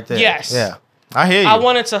off right there. Yes. Yeah. I hear you. I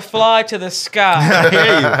wanted to fly to the sky. I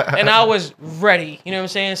hear you. And I was ready. You know what I'm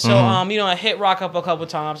saying? So, I hit Rock up a couple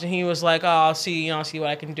times, and he was like, "Oh, I'll see what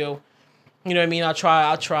I can do." You know what I mean? I'll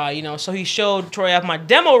try. So he showed Troy Ave my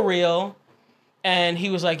demo reel. And he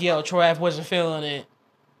was like, yo, Troy Ave wasn't feeling it.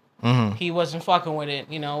 Mm-hmm. He wasn't fucking with it.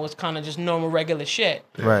 It was kind of just normal, regular shit.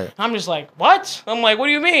 Right. I'm just like, what? I'm like, what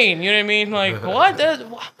do you mean? You know what I mean? Like, what?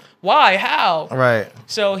 Why? How? Right.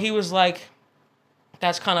 So he was like,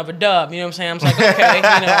 that's kind of a dub. You know what I'm saying? I'm like, okay.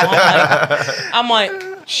 I'm like,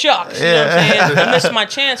 shucks. You know what I'm saying? I missed my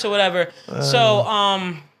chance or whatever.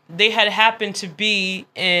 So they had happened to be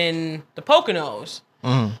in the Poconos.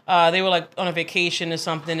 Mm-hmm. They were like on a vacation or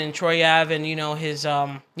something, and Troy Ave and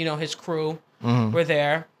his crew were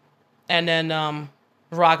there, and then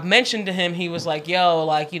Rock mentioned to him, he was like, "Yo,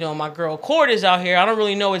 like my girl Cord is out here. I don't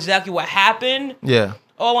really know exactly what happened. Yeah.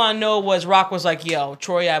 All I know was Rock was like, yo,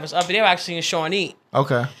 Troy Ave is up. They were actually in Shawnee.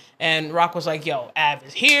 Okay. And Rock was like, yo, Ave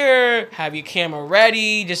is here. Have your camera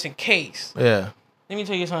ready just in case. Yeah. Let me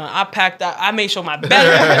tell you something. I made sure my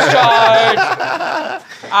battery was charged.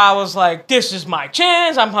 I was like, this is my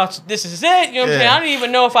chance. This is it. You know what I'm saying? I didn't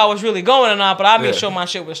even know if I was really going or not, but I made sure my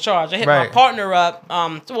shit was charged. I hit my partner up.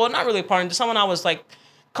 Well, not really a partner. Someone I was like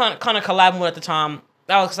kind of collabing with at the time.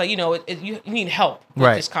 I was like, you need help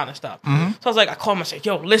with this kind of stuff. Mm-hmm. So I was like, I called him. I said,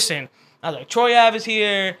 yo, listen. I was like, Troy Ave is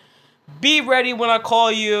here. Be ready when I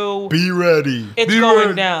call you. Be ready. It's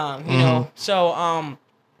going down, you know. So,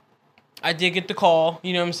 I did get the call,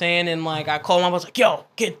 you know what I'm saying? And, like, I called him. I was like, yo,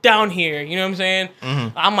 get down here. You know what I'm saying?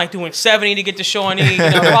 Mm-hmm. I'm, like, doing 70 to get to Shawnee.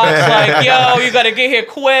 Rock's like, yo, you got to get here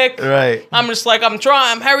quick. Right. I'm just like, I'm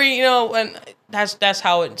trying. Hurry, And that's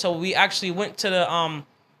how it... So, we actually went to the...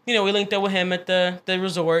 we linked up with him at the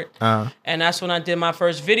resort. And that's when I did my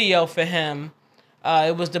first video for him.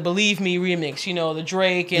 It was the Believe Me remix, the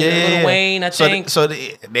Drake and the Lil Wayne, I think. So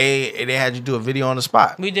they had you do a video on the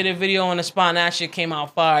spot. We did a video on the spot, and that shit came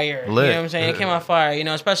out fire. Lit. You know what I'm saying? It came out fire,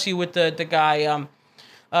 especially with the guy,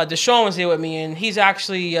 Deshaun was there with me, and he's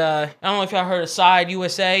actually, I don't know if y'all heard of Side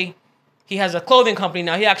USA. He has a clothing company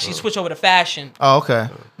now. He actually switched over to fashion. Oh, okay.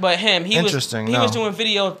 But he was doing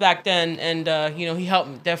videos back then, and, he helped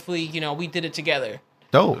me. Definitely, we did it together.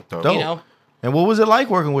 Dope. And what was it like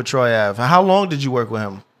working with Troy Ave? How long did you work with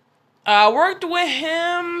him? I worked with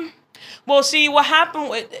him. Well, see, what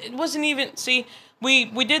happened? It wasn't even. See, we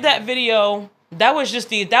did that video. That was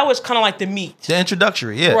kind of like the meat. The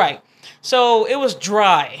introductory, yeah. Right. So it was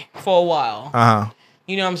dry for a while.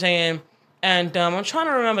 You know what I'm saying? And I'm trying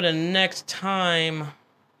to remember the next time.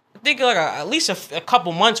 I think like at least a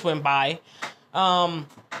couple months went by. And,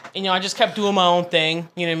 I just kept doing my own thing,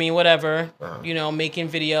 you know what I mean, whatever, making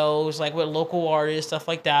videos, like, with local artists, stuff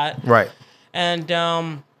like that. Right. And,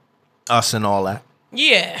 Us and all that.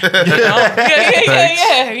 Yeah.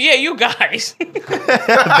 Yeah, you guys. Basically,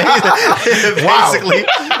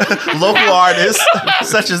 local artists,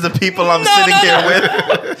 such as the people I'm sitting here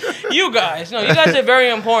with. You guys are very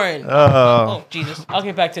important. Oh, Jesus. I'll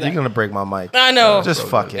get back to that. You're going to break my mic. I know. Just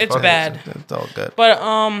fuck it. It's bad. It's all good. But,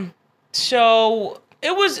 so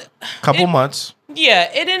it was... Couple months. Yeah,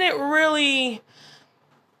 it didn't really...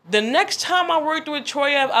 The next time I worked with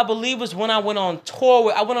Troy Ave, I believe, was when I went on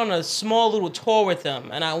tour. I went on a small little tour with them,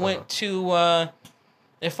 and I went to,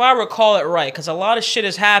 if I recall it right, because a lot of shit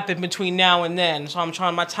has happened between now and then, so I'm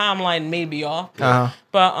trying. My timeline may be off.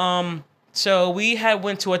 But so we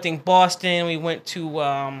went to, I think, Boston. We went to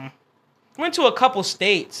a couple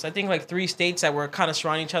states. I think like 3 states that were kind of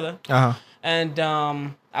surrounding each other. And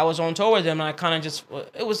I was on tour with them, and I kind of just,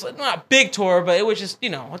 it was not a big tour, but it was just,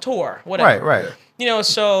 a tour, whatever. Right.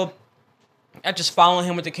 So I just followed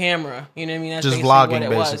him with the camera. You know what I mean? That's just vlogging,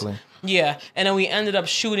 basically. Yeah. And then we ended up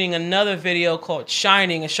shooting another video called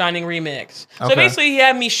Shining, a Shining remix. Okay. So basically, he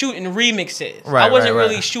had me shooting remixes. Right, I wasn't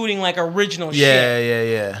really shooting like original shit. Yeah.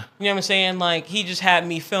 You know what I'm saying? Like, he just had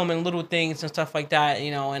me filming little things and stuff like that,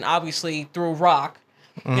 and obviously through Rock.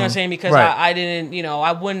 You know what I'm saying? Because I didn't,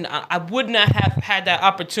 I would not have had that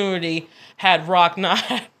opportunity had Rock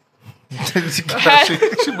not.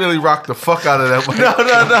 She really rocked the fuck out of that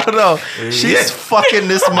mic. No. She's fucking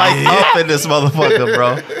this mic up in this motherfucker,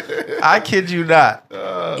 bro. I kid you not.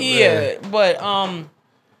 Yeah, but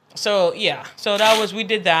so that was, we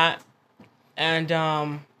did that, and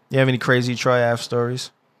You have any crazy Troy Ave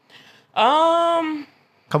stories? Come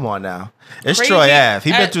on now. It's crazy, Troy Ave.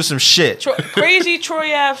 He been through some shit. Crazy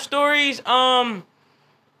Troy Ave stories. I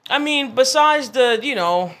mean, besides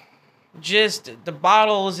the, just the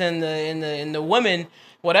bottles and the women,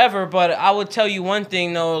 whatever, but I would tell you one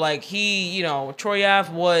thing though, like Troy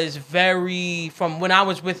Ave was very, from when I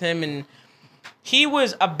was with him, and he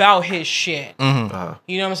was about his shit. Mm-hmm.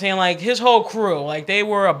 You know what I'm saying? Like, his whole crew, like, they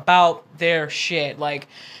were about their shit. Like,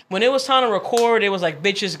 when it was time to record, it was like,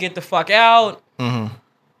 bitches, get the fuck out. Mm-hmm.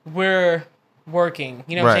 We're working.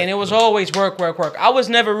 You know what I'm saying? It was always work. I was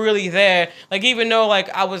never really there. Like, even though, like,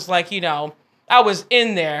 I was like, I was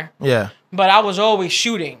in there. Yeah. But I was always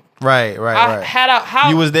shooting. Right.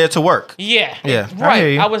 You was there to work. Yeah.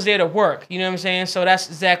 Right. I was there to work. You know what I'm saying? So that's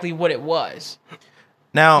exactly what it was.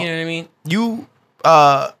 Now, you know what I mean? You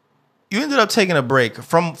ended up taking a break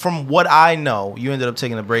from what I know. You ended up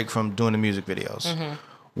taking a break from doing the music videos. Mm-hmm.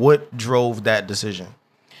 What drove that decision?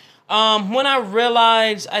 When I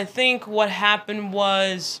realized, I think what happened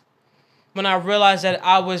was when I realized that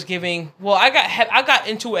I was giving. Well, I got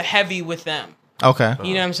into it heavy with them. Okay.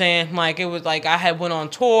 You know what I'm saying? Like, it was like I had went on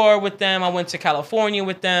tour with them. I went to California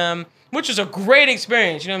with them, which was a great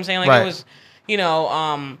experience. You know what I'm saying? Like, It was,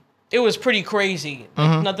 it was pretty crazy.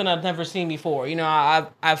 Like, nothing I've never seen before.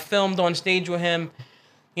 I filmed on stage with him,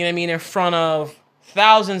 you know what I mean, in front of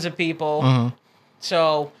thousands of people. Mm-hmm.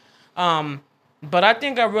 So, but I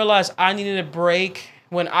think I realized I needed a break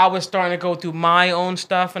when I was starting to go through my own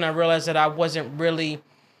stuff, and I realized that I wasn't really.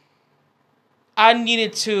 I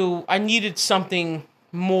needed something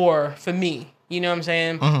more for me. You know what I'm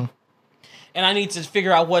saying? Mm-hmm. And I need to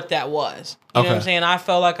figure out what that was. You know what I'm saying? I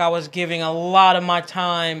felt like I was giving a lot of my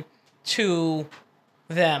time to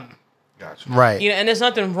them. Gotcha. Right. And there's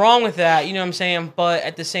nothing wrong with that. You know what I'm saying? But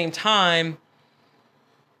at the same time,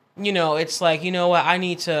 it's like, what? I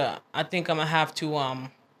think I'm going to have to,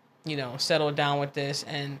 settle down with this.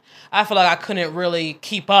 And I feel like I couldn't really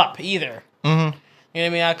keep up either. Mm-hmm. You know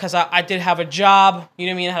what I mean? Because I did have a job. You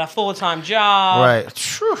know what I mean? I had a full-time job.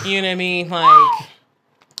 Right. You know what I mean? Like,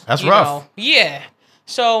 that's rough. Yeah.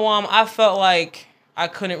 So I felt like I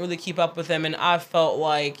couldn't really keep up with them, and I felt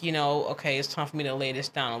like, okay, it's time for me to lay this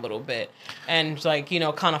down a little bit, and like,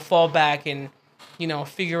 kind of fall back and,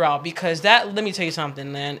 figure out, because let me tell you something,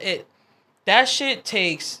 man. That shit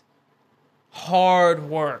takes hard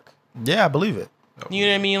work. Yeah, I believe it. You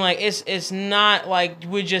know what I mean? Like, it's not like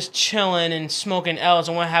we're just chilling and smoking L's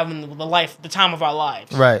and we're having the time of our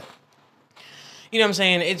lives. Right. You know what I'm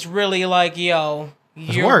saying? It's really like, you're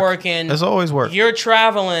working. It's always work. You're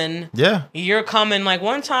traveling. Yeah. You're coming. Like,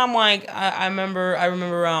 one time, like, I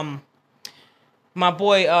remember my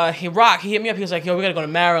boy, he hit me up. He was like, yo, we gotta go to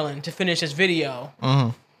Maryland to finish this video. Mm-hmm.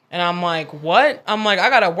 And I'm like, what? I'm like, I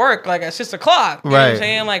gotta work like at 6 o'clock. You know what I'm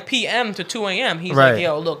saying? Like PM to 2 a.m. He's like,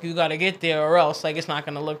 yo, look, you gotta get there or else like it's not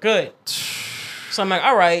gonna look good. So I'm like,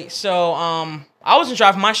 all right. So I wasn't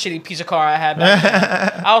driving my shitty piece of car I had back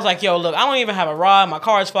then. I was like, yo, look, I don't even have a ride. My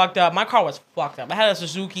car is fucked up. My car was fucked up. I had a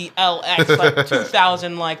Suzuki LX like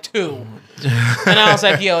 2002. And I was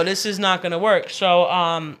like, yo, this is not gonna work.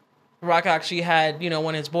 So Rock actually had,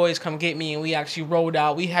 one of his boys come get me, and we actually rode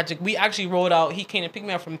out. We actually rode out. He came to pick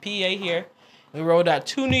me up from PA here. We rode out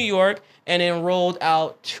to New York, and then rolled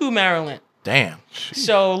out to Maryland. Damn.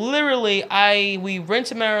 So literally, we went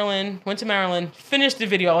to Maryland, finished the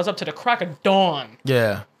video. I was up to the crack of dawn.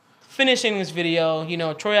 Yeah. Finishing this video,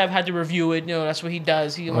 Troy Ave had to review it. That's what he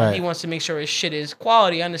does. He wants to make sure his shit is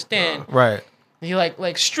quality. I understand. Right. He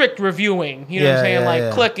like strict reviewing. You know what I'm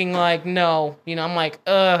saying? Clicking like no. I'm like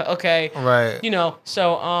okay. Right.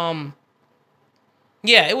 So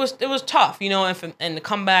yeah, it was tough. And to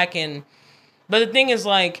come back and. But the thing is,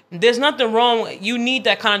 like, there's nothing wrong. You need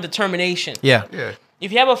that kind of determination. Yeah.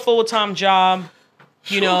 If you have a full-time job,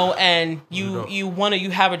 and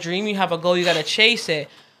you have a dream, you have a goal, you got to chase it.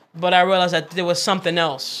 But I realized that there was something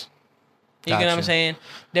else. You get what I'm saying?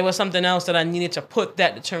 There was something else that I needed to put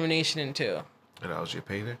that determination into. And that was your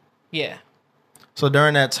painting? Yeah. So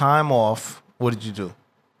during that time off, what did you do?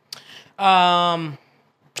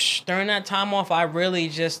 During that time off, I really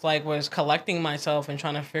just was collecting myself and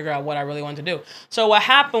trying to figure out what I really wanted to do. So what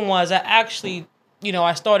happened was I actually,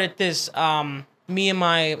 I started this, me and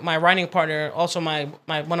my writing partner, also one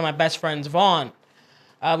of my best friends, Vaughn,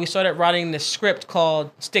 we started writing this script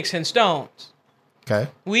called Sticks and Stones. Okay.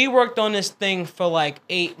 We worked on this thing for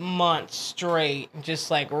 8 months straight, just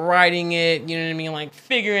writing it, you know what I mean?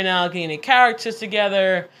 Figuring out, getting the characters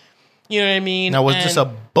together. You know what I mean? Now, was this a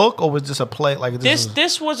book or was this a play?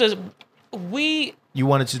 This was You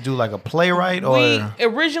wanted to do a playwright or?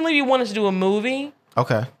 Originally we wanted to do a movie.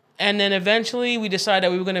 Okay. And then eventually we decided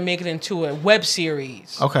that we were going to make it into a web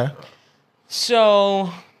series. Okay. So,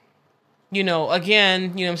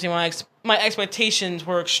 again, what I'm saying? My expectations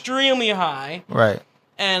were extremely high. Right.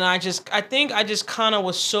 And I think I just kind of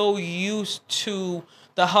was so used to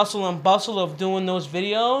the hustle and bustle of doing those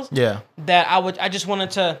videos. Yeah. That I just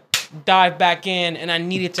wanted to dive back in, and I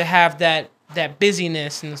needed to have that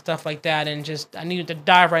busyness and stuff like that, and just I needed to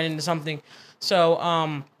dive right into something. So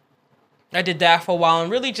I did that for a while and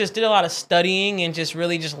really just did a lot of studying and just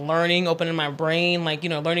really just learning, opening my brain,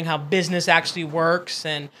 learning how business actually works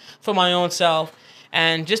and for my own self,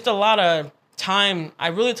 and just a lot of time. I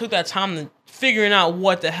really took that time to figuring out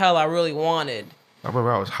what the hell I really wanted. I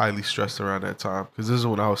remember I was highly stressed around that time because this is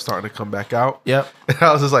when I was starting to come back out. Yep. And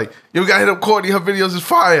I was just like, yo, we got to hit up Courtney. Her videos is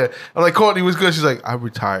fire. I'm like, Courtney was good. She's like, I'm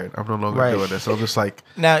retired. I'm no longer doing this. So I'm just like,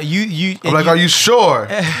 now I'm like, are you sure?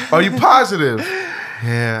 Are you positive?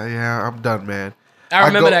 Yeah, I'm done, man. I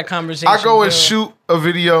remember that conversation. I go and shoot a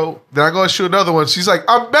video, then I go and shoot another one. She's like,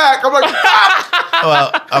 I'm back. I'm like,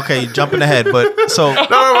 well, okay, jumping ahead, but so. No,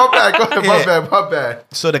 my bad. Go ahead, my bad.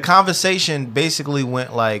 So the conversation basically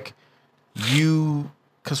went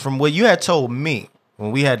because from what you had told me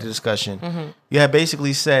when we had the discussion, you had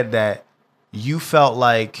basically said that you felt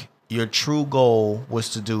like your true goal was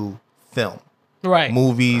to do film, right?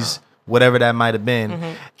 Movies, whatever that might have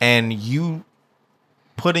been, and you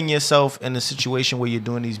putting yourself in a situation where you're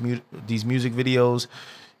doing these music videos,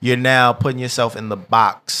 you're now putting yourself in the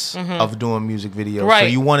box of doing music videos. Right. So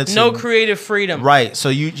you wanted to no creative freedom. Right. So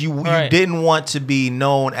you didn't want to be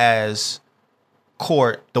known as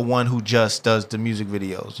Court, the one who just does the music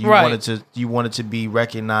videos. You wanted to be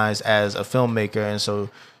recognized as a filmmaker, and so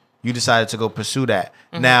you decided to go pursue that.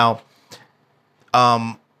 Now,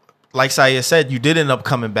 like Saya said, you did end up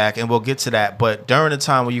coming back, and we'll get to that. But during the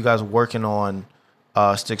time when you guys were working on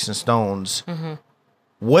Sticks and Stones,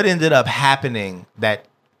 what ended up happening that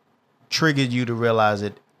triggered you to realize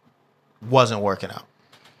it wasn't working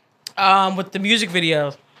out? With the music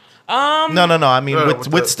videos. No. I mean,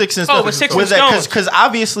 with Sticks and Stones. Oh, with Sticks and Stones. Because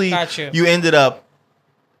obviously you ended up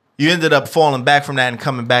falling back from that and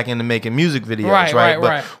coming back into making music videos, right?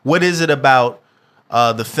 But what is it about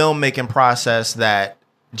the filmmaking process that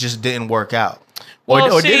just didn't work out?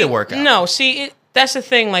 Or did it work out? No, that's the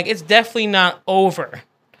thing. It's definitely not over.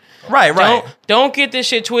 Right. Don't get this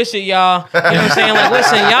shit twisted, y'all. You know what I'm saying?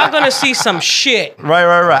 Listen, y'all gonna see some shit. Right.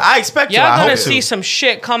 I expect y'all gonna see some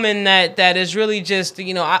shit coming that is really just,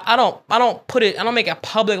 I don't make it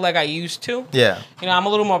public like I used to. Yeah. I'm a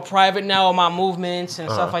little more private now with my movements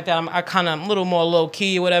and stuff like that. I'm a little more low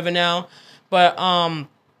key or whatever now. But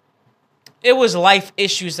it was life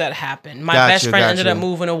issues that happened. My best friend ended up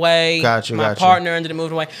moving away. My partner ended up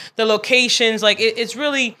moving away. The locations, it's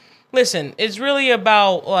really. Listen, it's really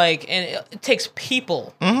about and it takes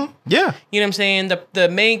people. Mm-hmm. Yeah. You know what I'm saying? The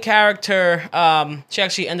main character, she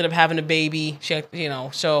actually ended up having a baby.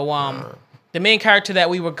 The main character that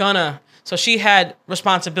we were so she had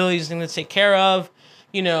responsibilities to take care of,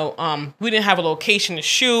 we didn't have a location to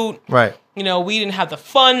shoot. Right. We didn't have the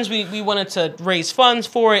funds. We wanted to raise funds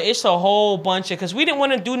for it. It's a whole bunch of, because we didn't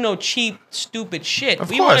want to do no cheap, stupid shit.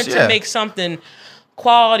 We wanted to make something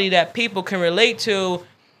quality that people can relate to.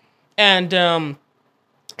 And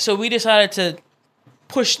so we decided to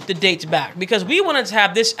push the dates back because we wanted to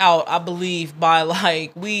have this out, I believe, by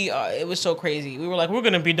it was so crazy. We were like, we're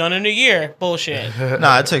going to be done in a year. Bullshit.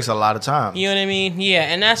 Nah, it takes a lot of time. You know what I mean? Yeah,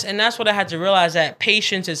 and that's what I had to realize, that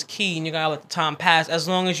patience is key, and you got to let the time pass. As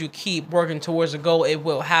long as you keep working towards a goal, it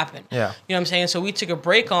will happen. Yeah. You know what I'm saying? So we took a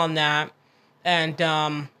break on that, and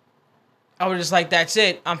I was just like, that's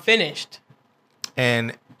it. I'm finished.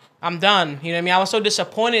 And I'm done. You know what I mean? I was so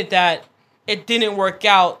disappointed that it didn't work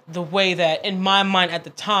out the way that, in my mind at the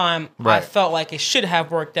time, I felt like it should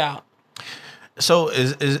have worked out. So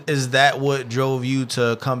is that what drove you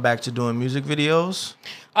to come back to doing music videos?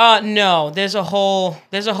 No, there's a whole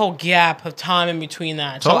gap of time in between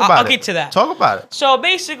that. So I'll get to that. Talk about it. So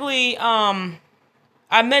basically, I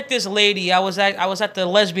met this lady. I was at the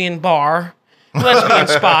lesbian bar. Lesbian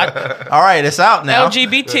spot. All right, it's out now.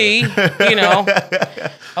 LGBT,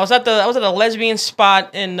 I was at a lesbian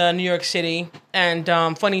spot in New York City, and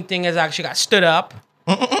funny thing is, I actually got stood up,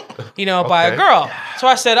 by a girl. So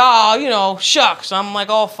I said, shucks. I'm like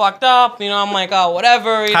all fucked up. I'm like, oh,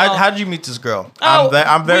 whatever. How'd you meet this girl?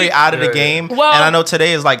 I'm very out of the game, and I know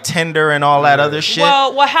today is like Tinder and all that other shit.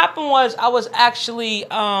 Well, what happened was I was actually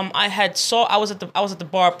I was at the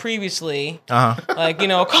bar previously, a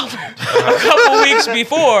couple weeks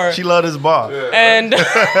before. She loved this bar, and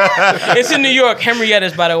it's in New York,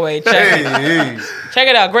 Henrietta's, by the way. Check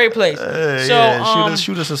it out, great place.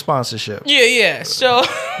 Shoot us a sponsorship. Yeah. So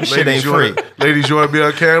shit ain't free. Ladies, you want to be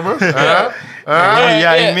on camera?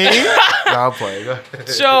 Yeah, me? Nah, I'm playing.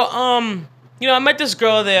 So, I met this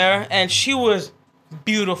girl there, and she was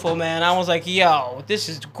beautiful, man. I was like, yo, this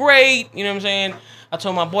is great. You know what I'm saying? I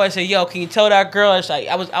told my boy, I said, yo, can you tell that girl?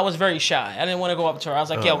 I was very shy. I didn't want to go up to her. I was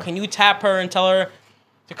like, yo, can you tap her and tell her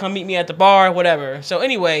to come meet me at the bar, whatever. So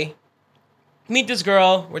anyway, meet this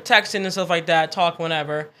girl. We're texting and stuff like that, talk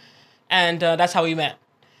whenever. And that's how we met.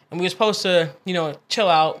 And we were supposed to, chill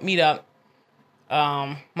out, meet up.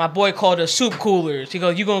 My boy called us soup coolers. He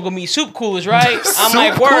goes, "You gonna go meet soup coolers, right?" I'm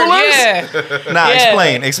like, "Word, coolers? Yeah." Nah,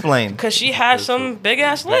 yeah. Explain. Because she has some big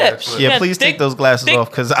ass lips. Yeah, please take those glasses off,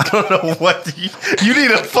 because I don't know what you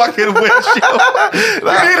need a fucking windshield.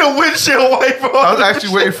 You need a windshield wiper. I was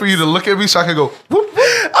actually waiting for you to look at me so I could go. Whoop,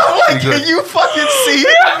 whoop. I'm like, can you fucking see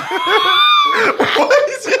it?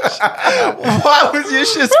 Why was your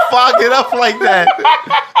shit fogging up like that?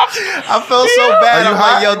 I felt so bad. I'm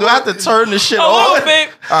like, yo, do I have to turn the shit on? A little bit.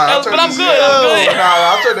 But I'm good. Nah,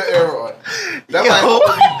 I'll turn the air on. That might help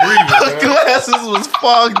me breathe. Her glasses was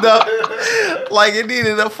fogged up like it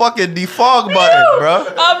needed a fucking defog button, bro.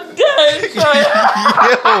 I'm dead.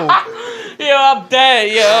 Yo, I'm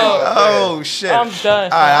dead, yo. Oh shit. I'm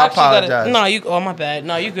done. All right, I apologize. My bad.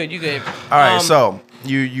 No, you good. All right, so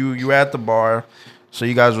you were at the bar, so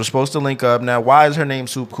you guys were supposed to link up. Now, why is her name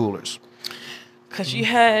Soup Coolers? Cause she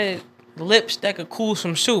had lips that could cool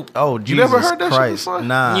some soup. Oh, Jesus you never heard that Christ. Shit before?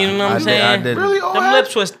 Nah, you know what I'm saying? I didn't. Really? Them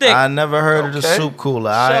lips was thick. I never heard of the soup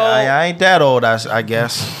cooler. I ain't that old, I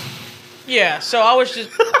guess. Yeah, so I was just.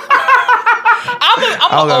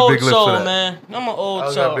 I'm an old soul, man. I'm an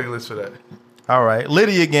old soul. I got big lips for that. All right,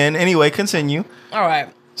 Liddy again. Anyway, continue. All right.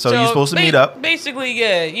 So you're supposed to meet up. Basically,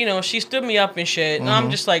 yeah. She stood me up and shit, and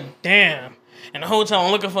I'm just like, damn. And the whole time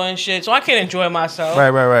I'm looking for and shit, so I can't enjoy myself.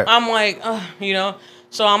 Right. I'm like,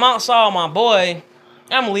 So I'm outside with my boy.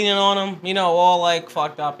 I'm leaning on him, all like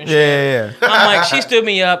fucked up and shit. Yeah. I'm like, she stood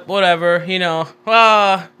me up, whatever,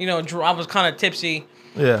 I was kind of tipsy.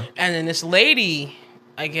 Yeah. And then this lady,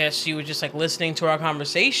 I guess she was just like listening to our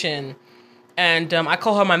conversation, and I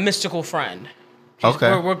call her my mystical friend.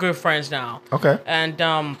 Okay. We're good friends now. Okay. And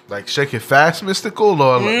like shake it fast, mystical,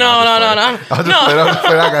 or like, no. I'm just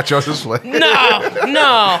playing. I got you on this way.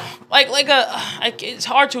 No. It's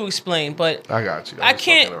hard to explain, but I got you. I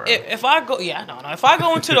can't. If I go, If I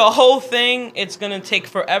go into the whole thing, it's gonna take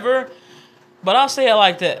forever. But I'll say it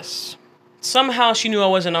like this: somehow she knew I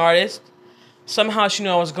was an artist. Somehow she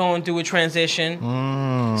knew I was going through a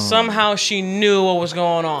transition. Somehow she knew what was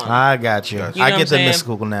going on. I got you. I get the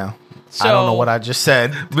mystical now. So, I don't know what I just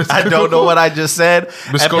said.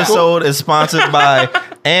 Episode is sponsored by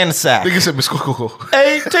ANSAC. Nigga said Miss Coco.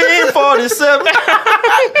 1847.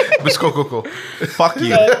 Miss Coco. Fuck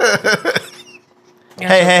you.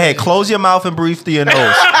 Hey, close your mouth and breathe through your nose.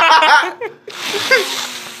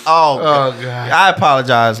 Oh God. I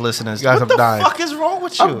apologize, listeners. Guys, what the fuck is wrong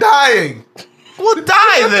with you? I'm dying. Well,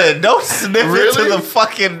 die then. Don't sniff Really? into the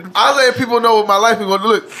fucking. I letting people know what my life is going to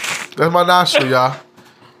look. That's my nostril, y'all.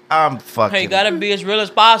 I'm fucking. Hey, you gotta be as real as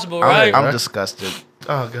possible, right? I'm disgusted.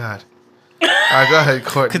 Oh, God. All right, go ahead,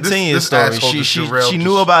 Courtney. Continue this story. asshole She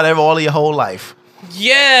knew about all of your whole life.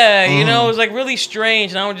 Yeah, you know, it was like really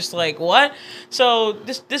strange, and I was just like, what? So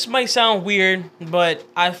this might sound weird, but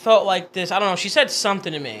I felt like this. I don't know. She said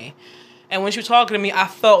something to me, and when she was talking to me, I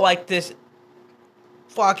felt like this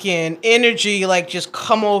fucking energy like just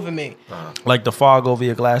come over me. Like the fog over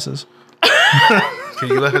your glasses. Can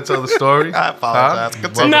you let her tell the story? I apologize.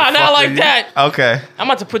 Huh? Not like that. Okay. I'm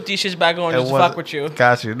about to put these shits back on just to fuck with you.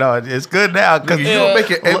 Got you. No, it's good now. Nigga, you don't make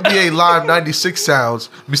it NBA Live 96 sounds,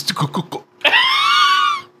 Mr. Cuckoo.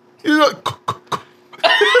 You like,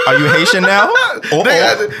 Are you Haitian now?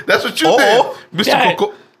 Nigga, that's what you did, Mr. Done.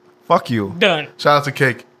 Cuckoo. Fuck you. Done. Shout out to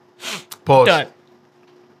Cake. Pause. Done.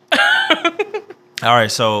 All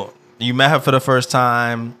right, so you met her for the first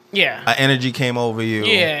time. Yeah. Energy came over you.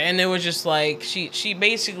 Yeah, and it was just like she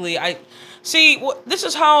basically this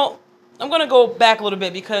is how I'm gonna go back a little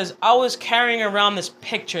bit because I was carrying around this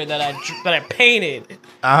picture that I painted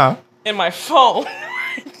in my phone.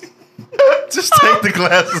 Just take the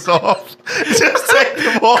glasses off. Just take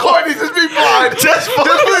them off. Courtney, just be blind. Just be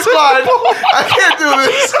blind. I can't do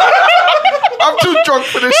this. I'm too drunk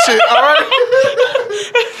for this shit, all right?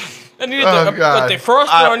 I needed the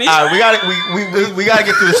defroster on these. We gotta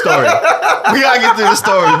get through the story. We gotta get through the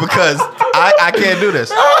story because I can't do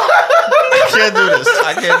this. I can't do this.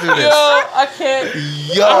 Yo, I can't.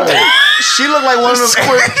 Yo, she looked like one of them.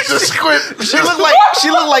 The squint. She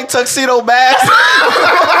looked like Tuxedo Mask.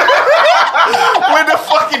 When the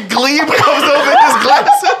fucking gleam comes over his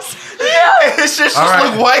glasses. Yeah. His shit just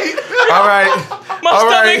look white. All right. My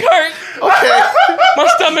stomach hurt. Okay. My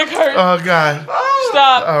stomach hurt. Oh, God.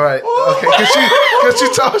 Stop. All right. Okay. Can she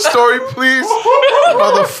tell a story, please?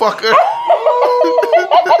 Motherfucker.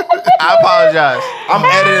 I apologize. I'm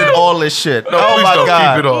editing all this shit. No, please my don't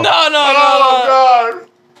God. keep it on. No. Oh, God.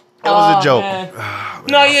 That was a joke.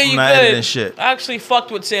 No, yeah, you not good. editing shit. I actually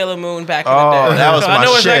fucked with Sailor Moon back in the day. That was so my I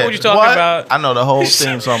know exactly shit. what you're talking about. I know the whole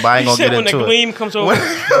theme song, but I ain't gonna get when into the it. gleam comes over.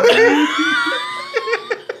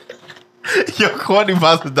 Yo, Courtney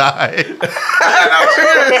about to die. I'm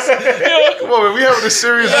serious. Come on, man. We having a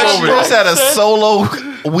serious She moment. just had a solo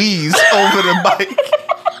wheeze over the mic.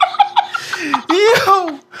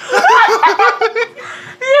 Yo.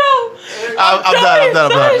 I'm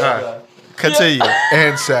done. All right. Continue.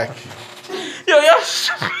 And sack. Yo. That's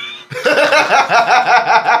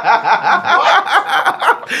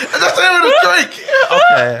the end of the drink.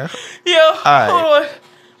 Okay. Yo. All right. Hold on.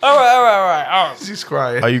 All right. She's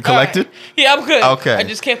crying. Are you collected? Right. Yeah, I'm good. Okay. I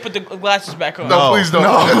just can't put the glasses back on. No, please don't.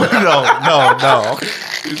 No.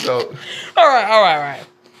 Please don't. All right.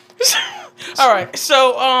 All right.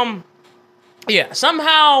 So, yeah.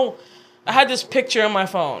 Somehow, I had this picture on my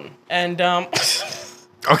phone, and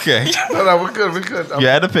Okay. No, we're good. You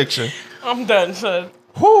had a picture. I'm done, son.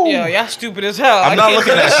 Whoo. Yo, y'all stupid as hell. I'm not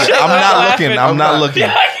looking at you. I'm not looking.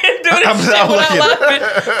 Yeah, I can't do this I'm shit not without laughing.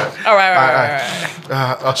 All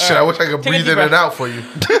right. Oh, shit. I wish I could breathe in and out for you.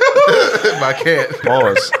 But I can't.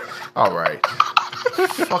 Pause. All right.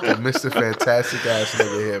 Fucking Mr. Fantastic ass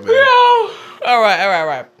nigga here, man. Yo. All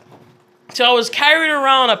right. So I was carrying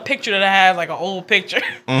around a picture that I had, like an old picture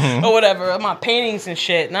or whatever, of my paintings and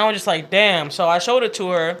shit. And I was just like, damn. So I showed it to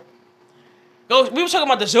her. We were talking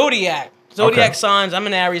about the Zodiac. Zodiac signs. I'm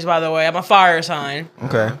an Aries, by the way. I'm a fire sign.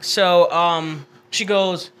 Okay. So she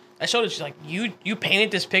goes, I showed her, she's like, you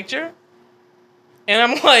painted this picture? And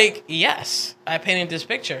I'm like, yes, I painted this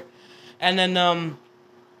picture. And then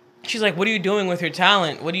she's like, what are you doing with your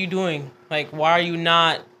talent? What are you doing? Like, why are you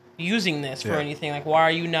not using this for anything? Like, why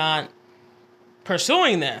are you not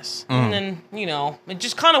pursuing this? And then, it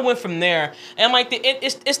just kind of went from there. And like,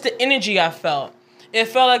 it's the energy I felt. It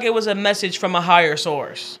felt like it was a message from a higher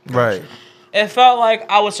source. Right. It felt like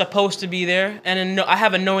I was supposed to be there, and I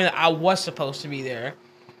have a knowing that I was supposed to be there.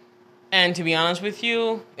 And to be honest with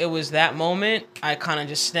you, it was that moment I kind of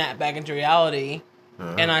just snapped back into reality,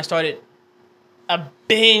 and I started a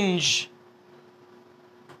binge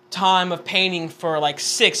time of painting for like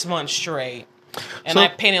 6 months straight, and I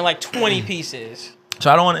painted like 20 pieces. So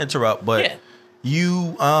I don't want to interrupt, but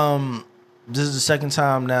you this is the second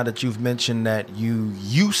time now that you've mentioned that you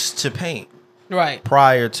used to paint. Right.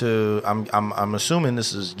 Prior to, I'm assuming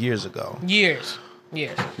this is years ago. Years.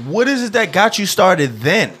 What is it that got you started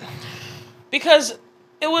then? Because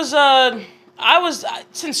it was I was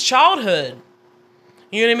since childhood.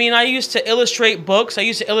 You know what I mean? I used to illustrate books. I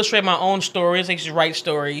used to illustrate my own stories. I used to write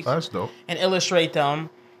stories. That's dope. And illustrate them.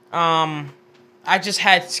 I just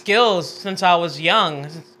had skills since I was young,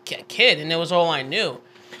 kid, and it was all I knew.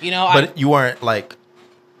 But you weren't like.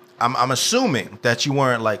 I'm assuming that you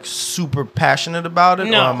weren't like super passionate about it.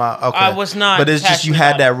 No, I was not. But it's just you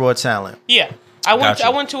had that raw talent. Yeah, I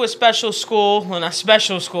went to a special school. Well, not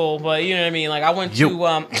special school, but you know what I mean. Like I went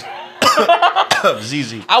to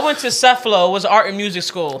ZZ. I went to Cephalo. It was art and music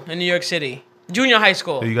school in New York City, junior high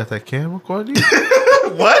school. You got that camera recording?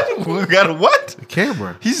 What? We got a what? The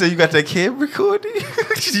camera. He said you got that camera recording.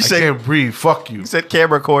 I can't breathe. Fuck you. He said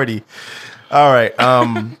camera recording. All right.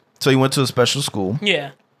 So you went to a special school.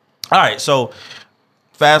 Yeah. All right, so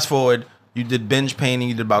fast forward, you did binge painting,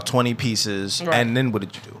 you did about 20 pieces, right. And then what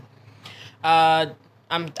did you do?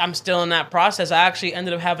 I'm still in that process. I actually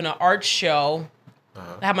ended up having an art show.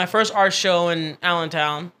 I had my first art show in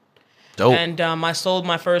Allentown. Dope. And I sold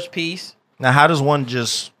my first piece. Now, how does one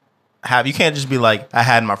just have, you can't just be like, I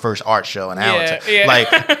had my first art show in Allentown. Yeah.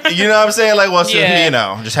 Like, you know what I'm saying? Like,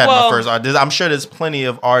 Yeah. just had my first art. I'm sure there's plenty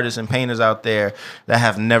of artists and painters out there that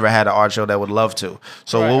have never had an art show that would love to.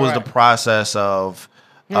 So what was the process of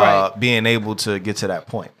being able to get to that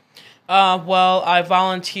point? Well, I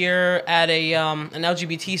volunteer at an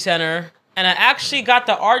LGBT center, and I actually got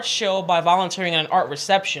the art show by volunteering at an art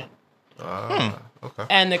reception. Okay.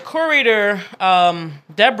 And the curator,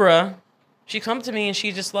 Deborah, she comes to me and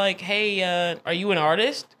she's just like, hey, are you an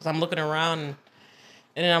artist? Because I'm looking around and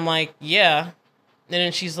then I'm like, yeah. And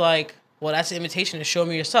then she's like, well, that's an invitation to show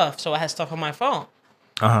me your stuff. So I had stuff on my phone.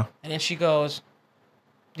 And then she goes,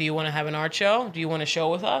 do you want to have an art show? Do you want to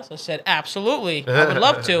show with us? I said, absolutely. I would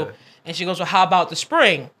love to. And she goes, well, how about the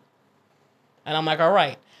spring? And I'm like, all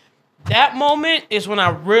right. That moment is when I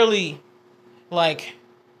really, I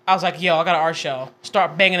was like, yo, I got an art show.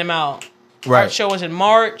 Start banging them out. Right. Art show was in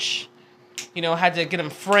March. Had to get them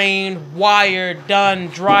framed, wired, done,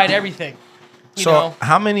 dried, everything. So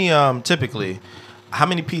how many, typically, how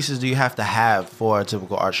many pieces do you have to have for a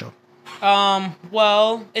typical art show?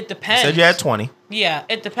 Well, it depends. You said you had 20. Yeah,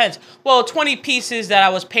 it depends. Well, 20 pieces that I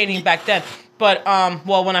was painting back then. But,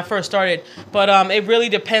 when I first started. But it really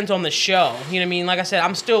depends on the show. You know what I mean? Like I said,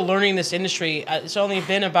 I'm still learning this industry. It's only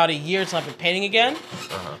been about a year since I've been painting again.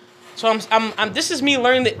 So this is me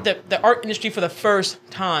learning the art industry for the first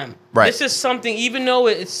time. Right. This is something, even though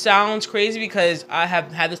it sounds crazy because I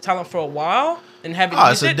have had this talent for a while and haven't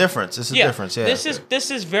used it. It's a difference. It's a difference, yeah. This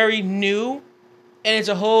is very new, and it's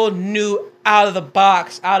a whole new, out of the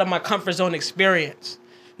box, out of my comfort zone experience.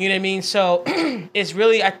 You know what I mean? So it's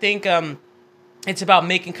really, I think, it's about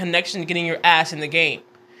making connections, getting your ass in the game.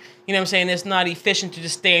 You know what I'm saying? It's not efficient to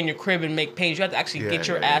just stay in your crib and make pages. You have to actually get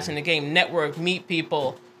your ass in the game, network, meet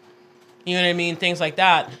people. You know what I mean? Things like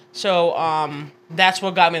that. So that's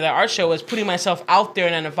what got me to that art show, was putting myself out there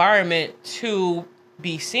in an environment to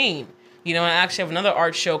be seen. And I actually have another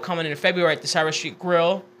art show coming in February at the Cyrus Street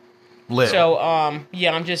Grill. Lit. So, I'm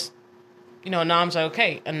just, now I'm like,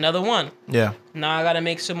 okay, another one. Yeah. Now I got to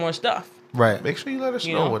make some more stuff. Right. Make sure you let us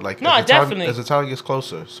know. Definitely. As the time gets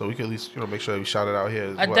closer, so we can at least make sure we shout it out here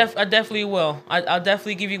as well. I definitely will. I'll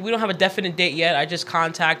definitely give you. We don't have a definite date yet. I just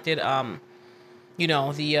contacted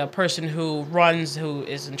the person who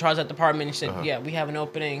is in charge of that department. And she said, yeah, we have an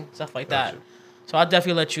opening, stuff like that. So I'll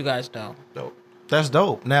definitely let you guys know. Dope. That's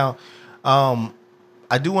dope. Now, I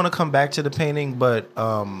do want to come back to the painting, but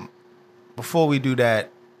before we do that,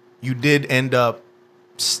 you did end up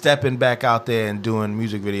stepping back out there and doing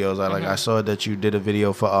music videos. I saw that you did a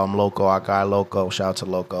video for Loco, our guy Loco. Shout out to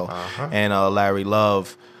Loco and Larry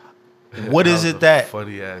Love. What is it that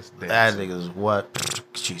funny ass dance? That nigga's what?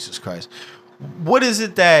 Jesus Christ! What is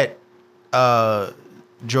it that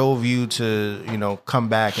drove you to come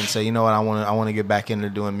back and say, you know what, I want to get back into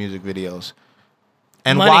doing music videos?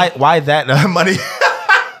 And money. why that money?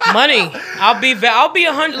 Money. I'll be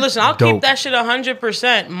 100. Listen, I'll keep that shit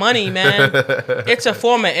 100%. Money, man. It's a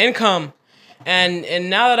form of income, and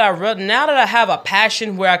now that I have a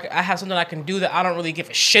passion where I have something I can do that I don't really give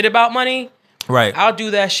a shit about money. Right. I'll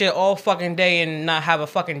do that shit all fucking day and not have a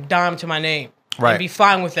fucking dime to my name. Right. And be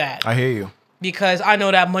fine with that. I hear you. Because I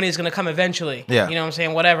know that money is gonna come eventually. Yeah. You know what I'm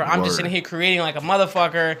saying? Whatever. I'm just sitting here creating like a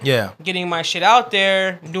motherfucker. Yeah. Getting my shit out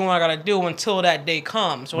there, doing what I gotta do until that day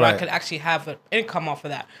comes when I could actually have an income off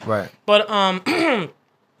of that. Right. But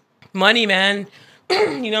money, man. You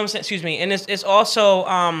know what I'm saying? Excuse me. And it's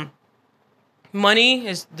also money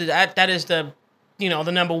is that is the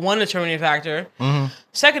the number one determining factor. Mm-hmm.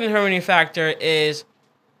 Second determining factor is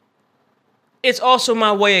it's also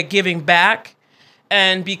my way of giving back.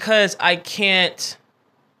 And because I didn't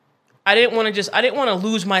want to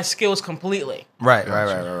lose my skills completely. Right.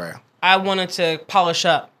 I wanted to polish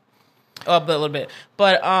up a little bit.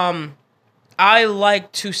 But I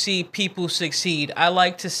like to see people succeed. I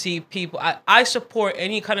like to see people. I support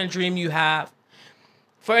any kind of dream you have.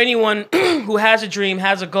 For anyone who has a dream,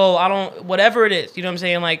 has a goal, whatever it is, you know what I'm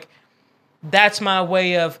saying? Like, that's my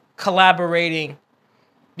way of collaborating,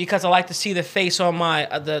 because I like to see the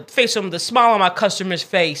smile on my customer's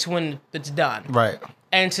face when it's done. Right.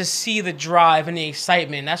 And to see the drive and the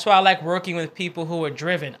excitement. That's why I like working with people who are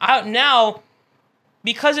driven. Now,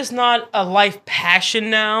 because it's not a life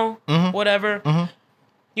passion now, whatever,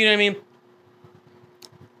 you know what I mean?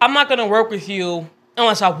 I'm not going to work with you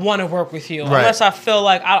unless I want to work with you. Right. Unless I feel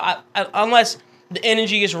like, unless the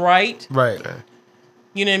energy is right. Right.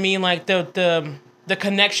 You know what I mean? Like the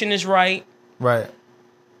connection is right. Right.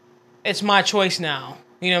 It's my choice now.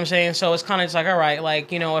 You know what I'm saying? So it's kind of just like, all right,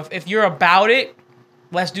 like, you know, if you're about it,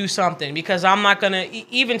 let's do something. Because I'm not going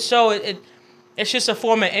to, even so, it's just a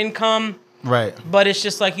form of income. Right. But it's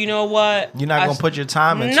just like, you know what? You're not going to put your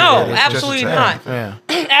time into it. No, absolutely not. Yeah.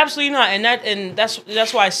 Absolutely not. And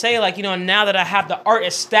that's why I say, like, you know, now that I have the art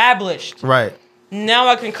established. Right. Now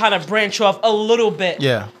I can kind of branch off a little bit.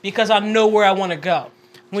 Yeah. Because I know where I want to go.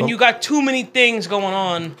 When you got too many things going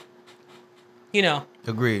on, you know.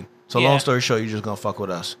 Agreed. So long story short, you're just gonna fuck with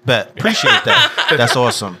us. Bet. Appreciate that. That's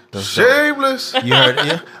awesome. That's shameless. Dope. You heard it.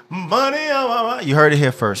 Yeah. Money. You heard it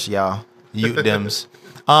here first, y'all. You dims.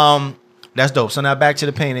 That's dope. So now back to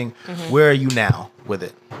the painting. Mm-hmm. Where are you now with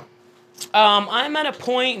it? I'm at a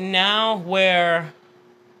point now where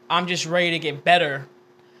I'm just ready to get better.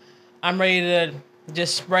 I'm ready to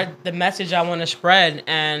just spread the message I want to spread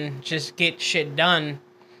and just get shit done.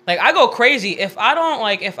 Like, I go crazy if I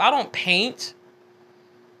don't paint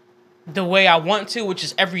the way I want to, which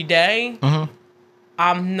is every day,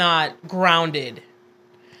 I'm not grounded.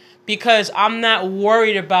 Because I'm not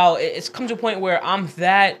worried about it. It's come to a point where I'm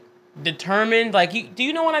that determined. Like, do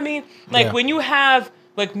you know what I mean? Like, when you have,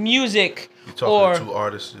 like, music or... to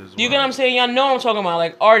artists as well. You get what I'm saying? Y'all know what I'm talking about.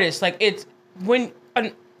 Like, artists. Like, it's... When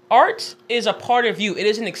an art is a part of you, it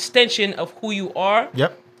is an extension of who you are.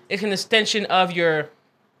 Yep. It's an extension of your...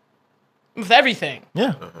 With everything.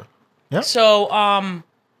 Yeah. Yep. So,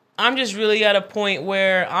 I'm just really at a point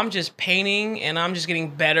where I'm just painting and I'm just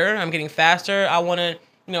getting better. I'm getting faster. I want to,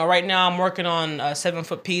 you know, right now I'm working on a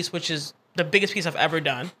 7-foot piece, which is the biggest piece I've ever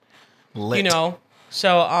done. Lit. You know,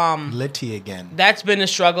 so Litty again. That's been a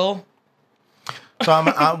struggle.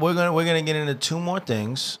 So we're gonna get into two more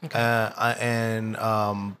things, and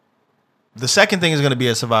the second thing is gonna be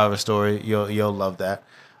a survivor story. You'll love that,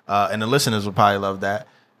 and the listeners will probably love that.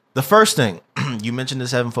 The first thing, you mentioned the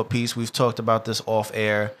 7-foot piece. We've talked about this off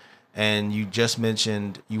air, and you just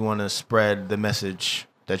mentioned you want to spread the message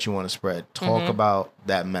that you want to spread. Talk about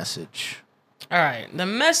that message. All right. The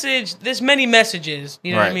message, there's many messages,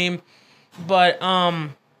 you know what I mean? But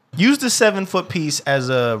use the 7-foot piece as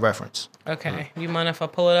a reference. Okay. You mind if I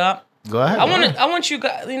pull it up? Go ahead. I want you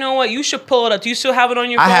guys. You know what? You should pull it up. Do you still have it on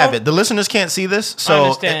your phone? I have it. The listeners can't see this, so I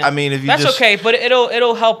understand. I mean, if you that's okay, but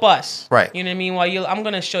it'll help us, right? You know what I mean? While I'm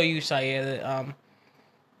gonna show you, Sayer,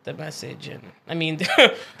 the message, and I mean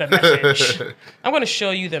the message. I'm gonna show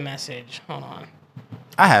you the message. Hold on.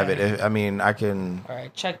 I have it. I mean, I can. All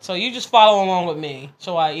right, check. So you just follow along with me.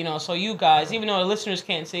 So so you guys, even though the listeners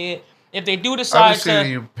can't see it, if they do decide I've been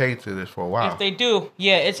seeing you painted this for a while. If they do,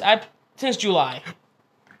 since July.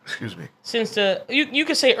 Excuse me. Since you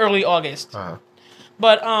could say early August. Uh-huh.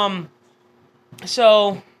 But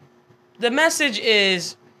so the message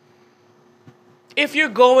is, if you're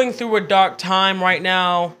going through a dark time right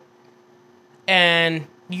now and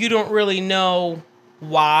you don't really know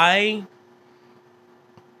why,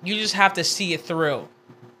 you just have to see it through.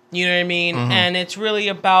 You know what I mean? Mm-hmm. And it's really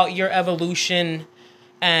about your evolution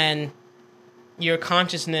and your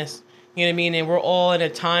consciousness. You know what I mean? And we're all in a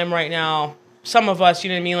time right now. Some of us, you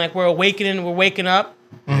know what I mean? Like, we're waking up,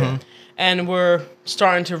 and we're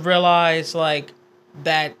starting to realize, like,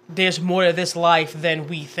 that there's more to this life than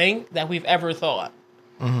we think, that we've ever thought.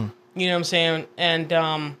 Mm-hmm. You know what I'm saying?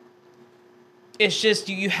 And it's just,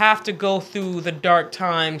 you have to go through the dark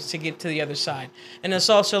times to get to the other side. And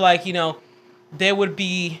it's also like, you know, you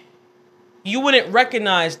wouldn't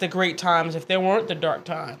recognize the great times if there weren't the dark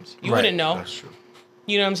times. You wouldn't know. That's true.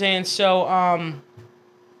 You know what I'm saying? So,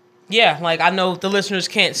 yeah, like, I know the listeners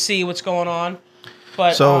can't see what's going on,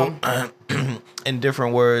 but... So, in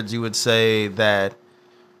different words, you would say that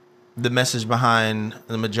the message behind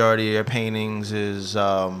the majority of your paintings is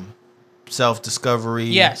self-discovery.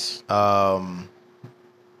 Yes. Kind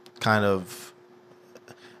of...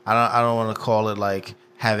 I don't want to call it, like,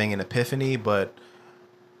 having an epiphany, but,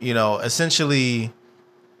 you know, essentially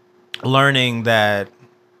learning that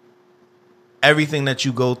everything that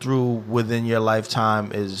you go through within your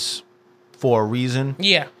lifetime is for a reason.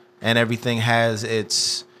 Yeah. And everything has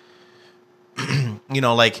its, you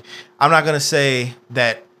know, like, I'm not going to say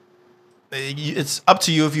that it's up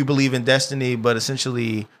to you if you believe in destiny, but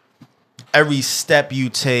essentially every step you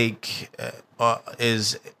take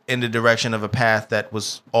is in the direction of a path that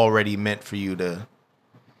was already meant for you to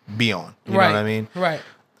be on. You know what I mean? Right.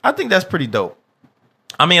 I think that's pretty dope.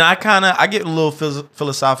 I mean, I get a little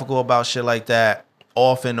philosophical about shit like that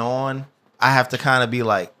off and on. I have to kind of be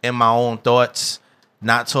like in my own thoughts,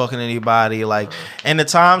 not talking to anybody. Like, and the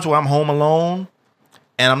times where I'm home alone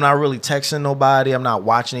and I'm not really texting nobody, I'm not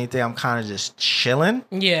watching anything, I'm kind of just chilling.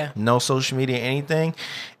 Yeah. No social media, anything.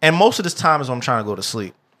 And most of this time is when I'm trying to go to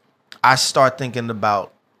sleep. I start thinking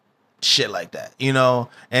about shit like that, you know?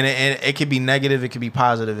 And it could be negative, it could be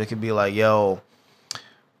positive. It could be like, yo,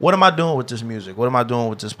 what am I doing with this music? What am I doing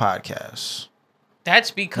with this podcast? That's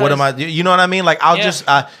because... What am I... You know what I mean? Like, I'll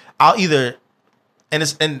either...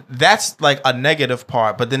 And that's like a negative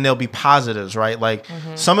part, but then there'll be positives, right? Like,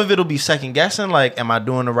 some of it'll be second guessing. Like, am I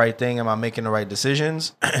doing the right thing? Am I making the right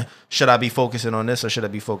decisions? Should I be focusing on this or should I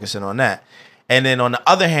be focusing on that? And then on the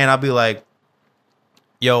other hand, I'll be like,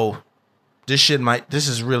 yo, this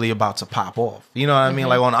is really about to pop off. You know what I mean?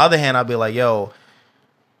 Like, on the other hand, I'll be like, yo,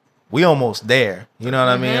 we almost there. You know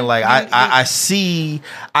what I mean? Like, I see you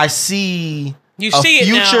a see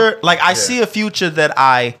future. It now. Like, I see a future that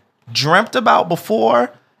I dreamt about before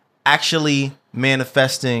actually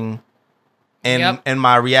manifesting in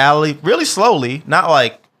my reality really slowly. Not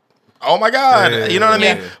like, oh my God, you know what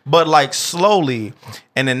I mean? Yeah. But like slowly.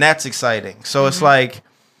 And then that's exciting. So it's like,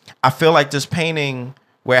 I feel like this painting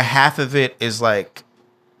where half of it is like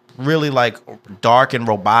really like dark and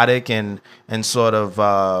robotic and sort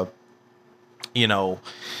of, you know,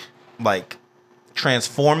 like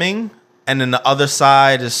transforming. And then the other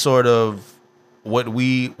side is sort of what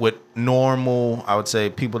normal, I would say,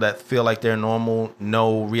 people that feel like they're normal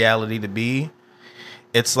know reality to be.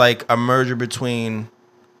 It's like a merger between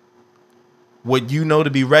what you know to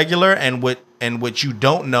be regular and what you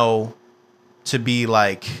don't know to be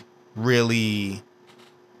like really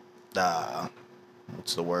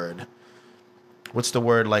what's the word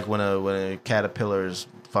like when a caterpillar is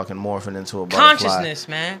fucking morphing into a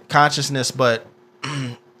butterfly. Consciousness, but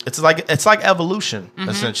it's like evolution,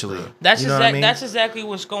 essentially. That's that's exactly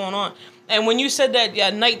what's going on. And when you said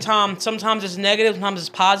that nighttime, sometimes it's negative, sometimes it's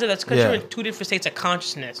positive, that's because you're in two different states of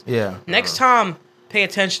consciousness. Yeah. Next time, pay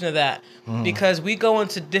attention to that. Because we go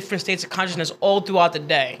into different states of consciousness all throughout the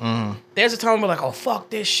day. There's a time we're like, oh, fuck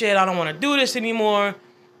this shit, I don't want to do this anymore.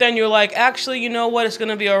 Then you're like, actually, you know what, it's going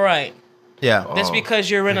to be all right. Yeah. That's because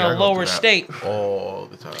you're in a lower state. All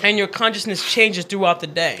the time. And your consciousness changes throughout the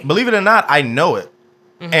day. Believe it or not, I know it.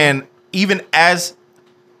 And even as,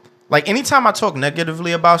 like, anytime I talk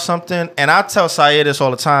negatively about something, and I tell Syed this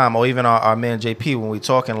all the time, or even our man JP when we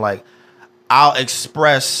talking, like, I'll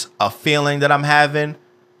express a feeling that I'm having,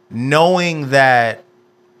 knowing that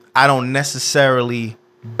I don't necessarily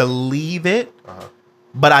believe it,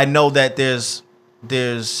 but I know that there's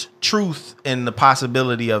truth in the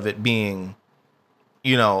possibility of it being,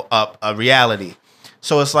 you know, a reality.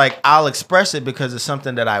 So it's like, I'll express it because it's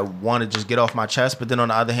something that I want to just get off my chest. But then on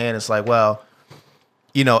the other hand, it's like, well,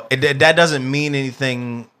 you know, that doesn't mean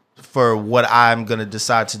anything for what I'm going to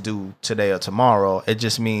decide to do today or tomorrow. It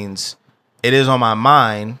just means it is on my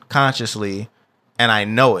mind consciously and I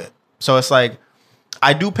know it. So it's like,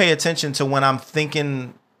 I do pay attention to when I'm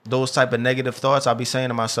thinking those type of negative thoughts. I'll be saying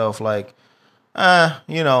to myself like,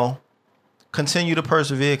 you know, continue to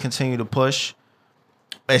persevere, continue to push.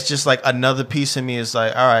 It's just like another piece of me is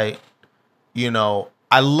like, all right, you know,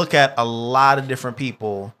 I look at a lot of different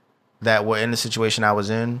people that were in the situation I was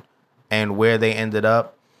in and where they ended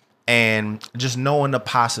up, and just knowing the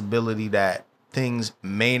possibility that things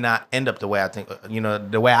may not end up the way I think, you know,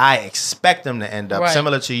 the way I expect them to end up. Right.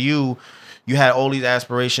 Similar to you, you had all these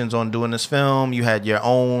aspirations on doing this film. You had your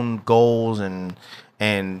own goals and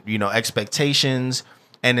you know, expectations,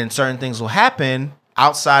 and then certain things will happen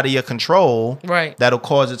outside of your control, right, that'll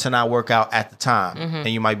cause it to not work out at the time. And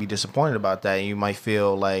you might be disappointed about that. And you might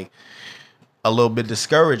feel like a little bit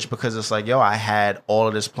discouraged because it's like, yo, I had all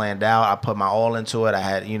of this planned out. I put my all into it. I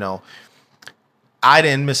had, you know, I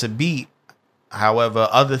didn't miss a beat. However,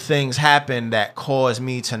 other things happened that caused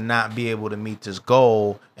me to not be able to meet this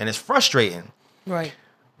goal. And it's frustrating. Right.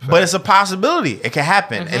 But it's a possibility. It can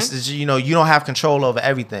happen. It's, you know, you don't have control over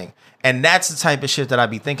everything. And that's the type of shit that I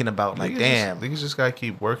be thinking about. Like, damn. Niggas just gotta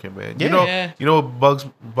keep working, man. Yeah. You know what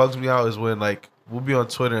bugs me out is when, like, we'll be on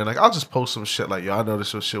Twitter and, like, I'll just post some shit like, yo, I know this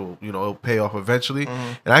shit will, you know, it'll pay off eventually.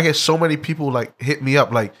 And I get so many people, like, hit me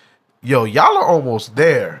up, like, yo, y'all are almost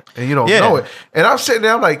there, and you don't know it. And I'm sitting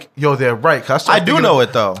there, I'm like, yo, they're right. I do know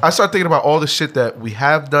it, though. I start thinking about all the shit that we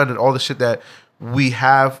have done and all the shit that we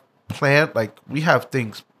have planned. Like, we have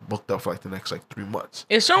things booked up for like the next like 3 months.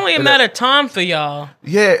 It's only a matter of time for y'all.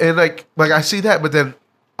 Yeah, and like I see that, but then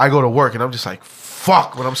I go to work and I'm just like,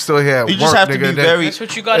 fuck, when I'm still here at work, just have to be very. That's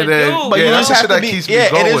what you got to do. But you that's just have the to shit be. that keeps me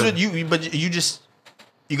going. It is what you. But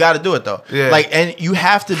you got to do it though. Yeah. Like, and you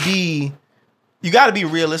have to be. You got to be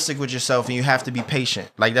realistic with yourself, and you have to be patient.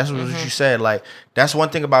 Like, that's what you said. Like, that's one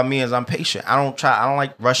thing about me is I'm patient. I don't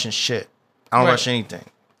like rushing shit. I don't rush anything.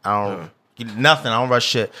 I don't nothing. I don't rush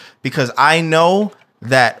shit because I know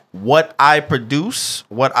that what I produce,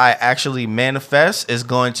 what I actually manifest, is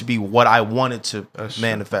going to be what I wanted to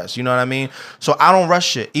manifest. You know what I mean? So I don't rush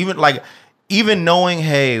shit. Even knowing,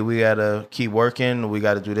 hey, we gotta keep working, we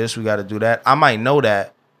gotta do this, we gotta do that. I might know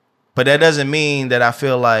that, but that doesn't mean that I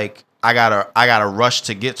feel like I gotta rush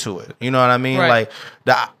to get to it. You know what I mean? Right.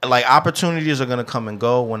 Like opportunities are gonna come and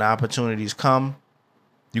go. When the opportunities come,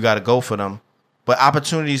 you gotta go for them. But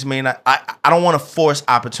opportunities may not. I don't want to force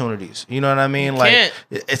opportunities. You know what I mean? Like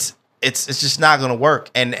it's just not gonna work.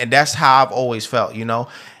 And that's how I've always felt. You know,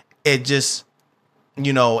 it just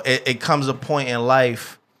it comes a point in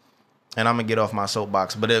life, and I'm gonna get off my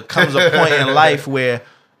soapbox. But it comes a point in life where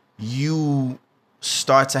you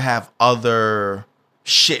start to have other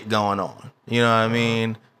shit going on. You know what I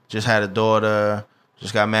mean? Just had a daughter,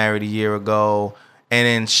 just got married a year ago, and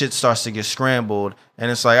then shit starts to get scrambled. And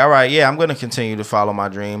it's like, all right, yeah, I'm going to continue to follow my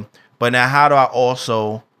dream. But now how do I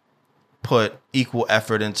also put equal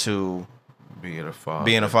effort into being a father,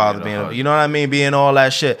 you know what I mean? Being all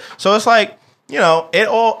that shit. So it's like, it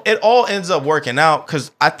all ends up working out because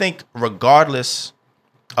I think regardless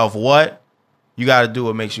of what, you got to do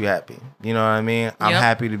what makes you happy. You know what I mean? I'm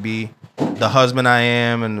happy to be the husband I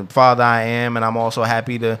am and the father I am, and I'm also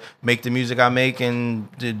happy to make the music I make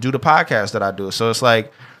and to do the podcast that I do. So it's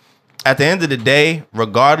like, at the end of the day,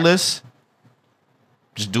 regardless,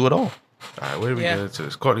 just do it all. All right, where do we get into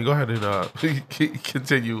this? Courtney, go ahead and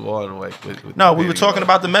continue on. With no, we were talking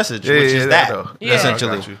about the message, which is that,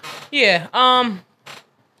 essentially. Yeah.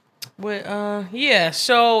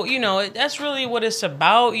 So that's really what it's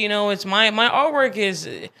about. It's my artwork is.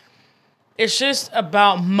 It's just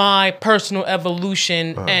about my personal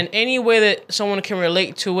evolution, and any way that someone can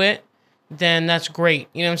relate to it, then that's great.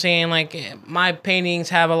 You know what I'm saying? Like, my paintings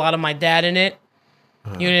have a lot of my dad in it.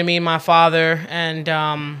 You know what I mean? My father, and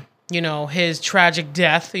his tragic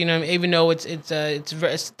death. Even though it's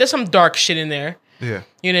there's some dark shit in there. Yeah.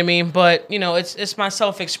 You know what I mean? But it's my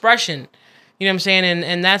self-expression. You know what I'm saying?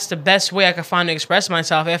 And that's the best way I can find to express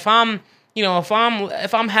myself. If I'm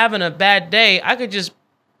having a bad day, I could just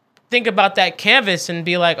think about that canvas and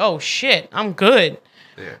be like, oh shit, I'm good.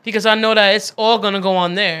 Yeah. Because I know that it's all gonna go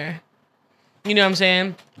on there. You know what I'm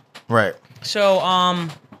saying? Right. So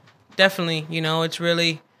definitely,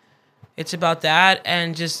 it's about that,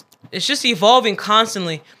 and it's just evolving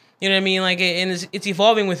constantly. You know what I mean? Like it's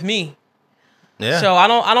evolving with me. Yeah. So I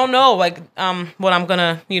don't know what I'm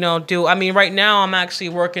gonna do. I mean, right now I'm actually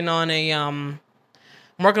working on a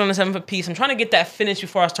 7-foot piece. I'm trying to get that finished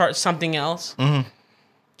before I start something else. Mm-hmm.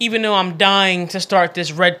 Even though I'm dying to start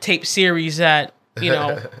this red tape series that,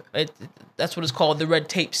 that's what it's called, the red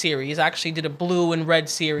tape series. I actually did a blue and red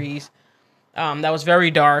series that was very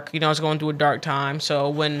dark. I was going through a dark time. So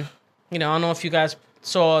when, I don't know if you guys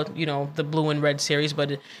saw, the blue and red series, but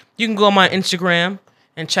you can go on my Instagram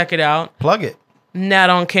and check it out. Plug it. Natt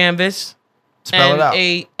on Canvas. Spell it out.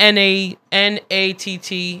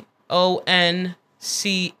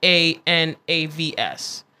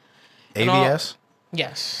 NATTONCANAVS. AVS?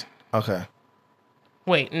 Yes. Okay.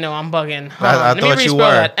 Wait, no, I'm bugging. I thought you were.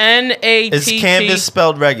 That. Natt. Is Canvas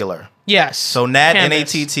spelled regular? Yes. So Natt,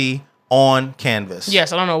 Natt on Canvas.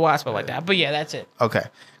 Yes, I don't know why I spelled like that, but yeah, that's it. Okay,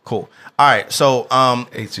 cool. All right, so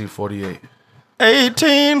 1848.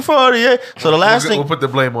 1848. So the last thing we'll put the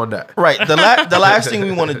blame on that. Right. The last thing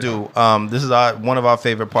we want to do. This is one of our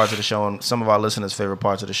favorite parts of the show, and some of our listeners' favorite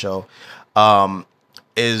parts of the show.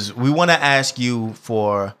 Is we want to ask you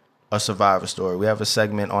for a Survivor story. We have a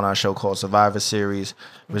segment on our show called Survivor Series,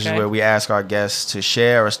 which is where we ask our guests to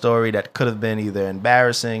share a story that could have been either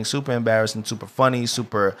embarrassing, super funny,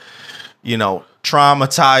 super,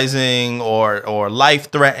 traumatizing or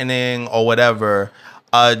life-threatening or whatever,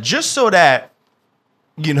 just so that,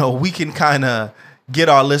 we can kind of get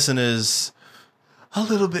our listeners a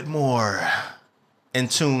little bit more in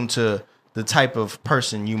tune to the type of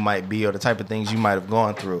person you might be or the type of things you might have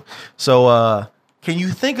gone through. So, can you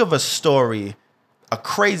think of a story, a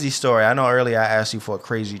crazy story? I know earlier I asked you for a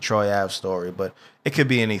crazy Troy Ave story, but it could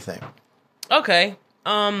be anything. Okay.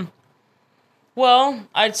 Well,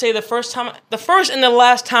 I'd say the first and the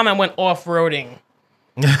last time I went off-roading.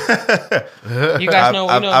 You guys know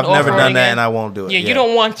I've never done that, and I won't do it. Yeah, you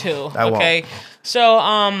don't want to. Okay,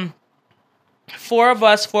 so 4 of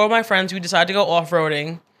my friends, we decided to go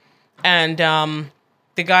off-roading, and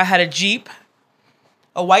the guy had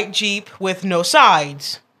a white Jeep with no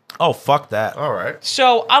sides. Oh, fuck that. All right.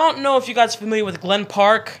 So I don't know if you guys are familiar with Glen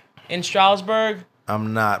Park in Stroudsburg.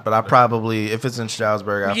 I'm not, but I probably, if it's in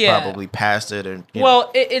Stroudsburg, I've probably passed it. And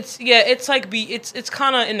it's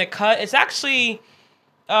kind of in the cut. It's actually,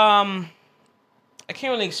 I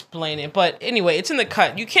can't really explain it, but anyway, it's in the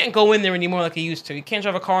cut. You can't go in there anymore like you used to. You can't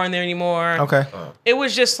drive a car in there anymore. Okay. It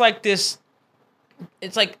was just like this.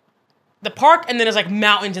 It's like the park, and then there's like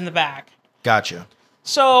mountains in the back. Gotcha.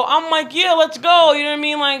 So I'm like, yeah, let's go. You know what I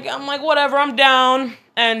mean? Like, I'm like, whatever, I'm down.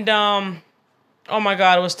 And, oh my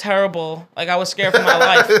God, it was terrible. Like, I was scared for my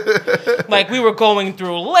life. Like, we were going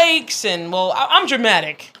through lakes and, well, I'm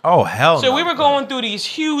dramatic. Oh, hell no. So we were going through these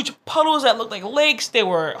huge puddles that looked like lakes. They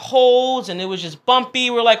were holes and it was just bumpy.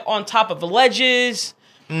 We're like on top of the ledges.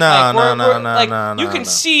 No. You can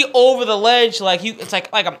see over the ledge. Like, it's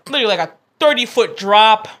like literally like a 30-foot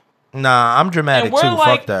drop. Nah, I'm dramatic too.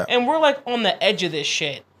 Fuck that. And we're like on the edge of this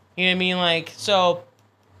shit. You know what I mean? Like, so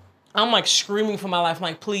I'm like screaming for my life. I'm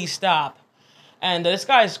like, please stop. And this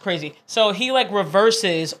guy is crazy. So he like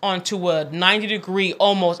reverses onto a 90-degree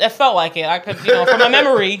almost. It felt like it. I could, from my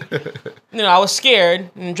memory, I was scared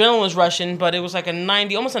and adrenaline was rushing, but it was like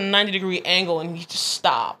almost a 90-degree angle, and he just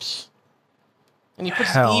stops. And he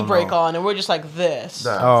puts his e-brake on, and we're just like this.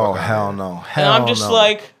 Oh, hell no. And I'm just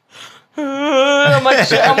like, I'm like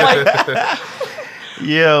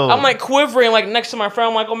quivering like next to my friend.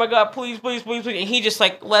 I'm like, oh my God, please. And he just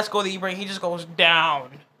like lets go of the e-brake. He just goes down.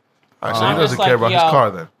 All right, so he doesn't care about his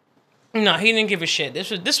car then. No, he didn't give a shit.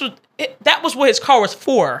 That was what his car was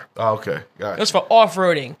for. Oh, okay. Got it. It was for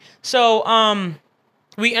off-roading. So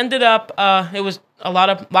we ended up it was a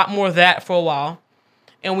lot more of that for a while.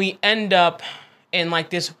 And we end up in like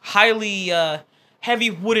this highly heavy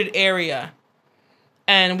wooded area.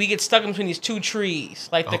 And we get stuck in between these 2 trees.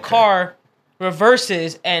 Like the car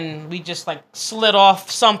reverses and we just like slid off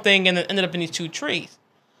something and then ended up in these 2 trees.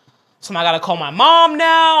 So I gotta call my mom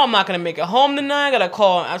now. I'm not gonna make it home tonight.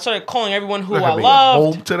 I started calling everyone who I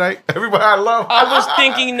loved. Home tonight? Everybody I love. I was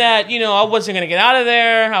thinking that, I wasn't gonna get out of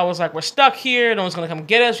there. I was like, we're stuck here. No one's gonna come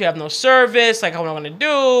get us. We have no service. Like, what am I gonna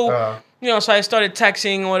do? So I started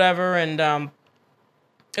texting or whatever, and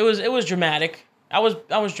it was dramatic. I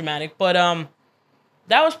was dramatic, but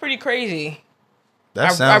that was pretty crazy.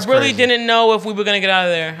 I really didn't know if we were gonna get out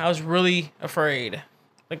of there. I was really afraid,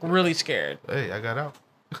 like really scared. Hey, I got out.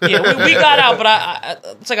 Yeah, we got out, but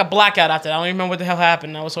it's like a blackout after that. I don't even remember what the hell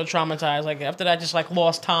happened. I was so traumatized. Like after that, I just like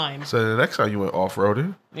lost time. So the next time you went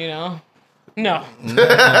off-roading? No. It ain't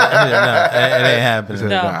happening.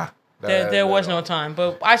 No, there was no time,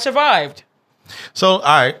 but I survived. So, all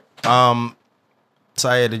right.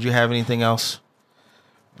 Syed, did you have anything else?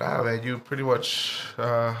 Nah, man, you pretty much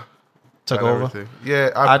took over. Everything.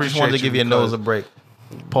 Yeah, I just wanted to give your nose a break.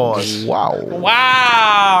 Pause.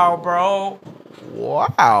 Wow, bro.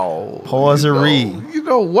 Wow. Pauserie. You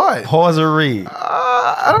know what? Pauserie.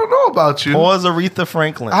 I don't know about you. Pause Aretha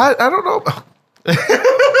Franklin. I don't know about...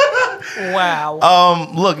 Wow.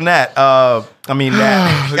 Look, Nat.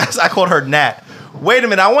 Nat. I called her Nat. Wait a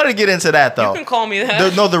minute. I want to get into that though. You can call me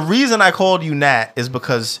that. The reason I called you Nat is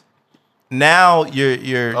because now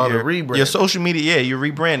your social media, you're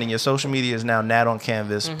rebranding. Your social media is now Nat on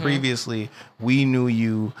Canvas. Mm-hmm. Previously, we knew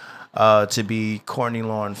you to be Courtney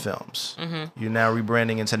Lauren Films. Mm-hmm. You're now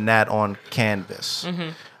rebranding into Nat on Canvas.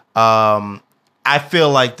 Mm-hmm. I feel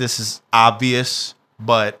like this is obvious,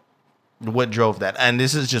 but what drove that? And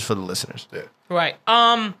this is just for the listeners. Yeah. Right.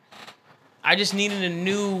 I just needed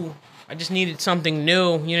something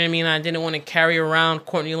new. You know what I mean? I didn't want to carry around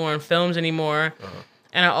Courtney Lauren Films anymore. Uh-huh.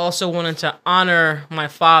 And I also wanted to honor my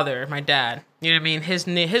father, my dad. You know what I mean?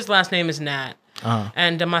 His last name is Nat. Uh-huh.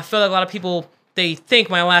 And I feel like a lot of people, they think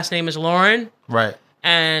my last name is Lauren. Right.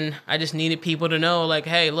 And I just needed people to know, like,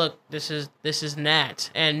 hey, look, this is Nat.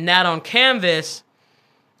 And Nat on Canvas,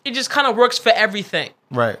 it just kind of works for everything.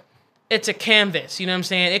 Right. It's a canvas, you know what I'm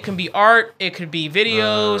saying? It can be art, it could be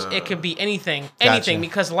videos, it could be anything. Anything,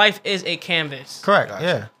 because life is a canvas. Correct,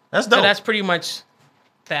 yeah. That's dope. So that's pretty much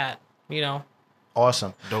that,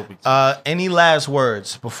 Awesome. Dope. Any last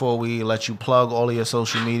words before we let you plug all of your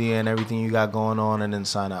social media and everything you got going on and then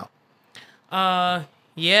sign out?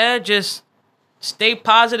 Yeah, just stay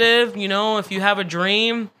positive. If you have a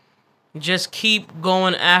dream, just keep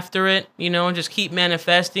going after it, just keep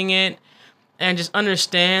manifesting it. And just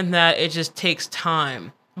understand that it just takes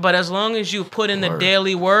time. But as long as you put in the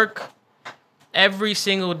daily work every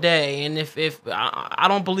single day, and if I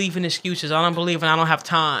don't believe in excuses, I don't believe in I don't have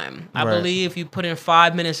time. I believe you put in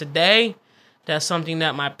 5 minutes a day. That's something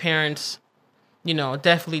that my parents,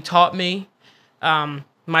 definitely taught me.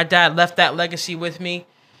 My dad left that legacy with me,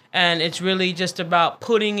 and it's really just about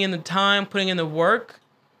putting in the time, putting in the work,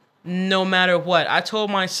 no matter what. I told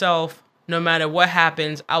myself, no matter what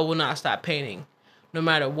happens, I will not stop painting, no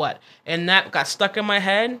matter what. And that got stuck in my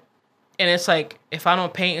head. And it's like, if I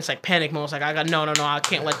don't paint, it's like panic mode. It's like, no, I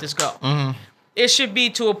can't let this go. Mm-hmm. It should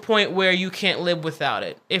be to a point where you can't live without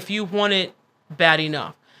it. If you want it bad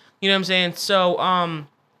enough. You know what I'm saying? So,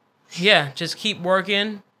 just keep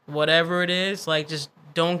working, whatever it is. Like, just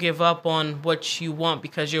don't give up on what you want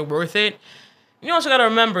because you're worth it. You also got to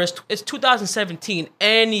remember, it's 2017.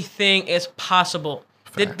 Anything is possible.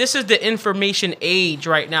 This is the information age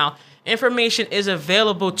right now. Information is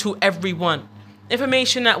available to everyone.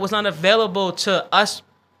 Information that was not available to us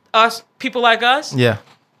people like us,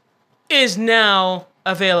 is now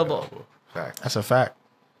available. Fact. That's a fact.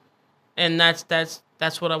 And that's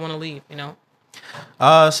what I want to leave.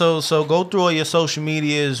 So go through all your social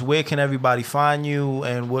medias. Where can everybody find you,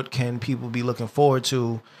 and what can people be looking forward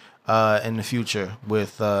to in the future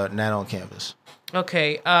with Natt on Canvas?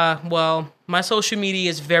 Okay. Well, my social media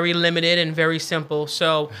is very limited and very simple.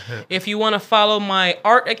 So if you want to follow my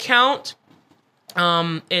art account,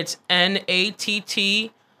 it's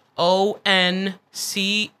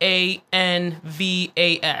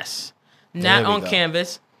NattonCanvas. Natt on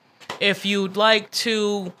Canvas. If you'd like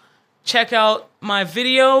to check out my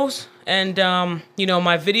videos and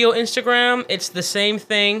my video Instagram, it's the same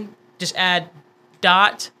thing. Just add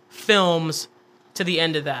 .films to the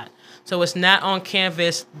end of that. So it's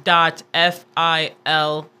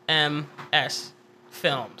nattoncanvas.films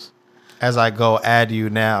films. As I go add you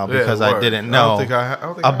now because I didn't know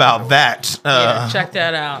about that. Check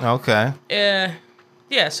that out. Okay.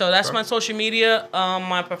 So that's my social media.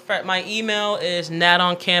 My email is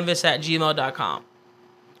nattoncanvas@gmail.com.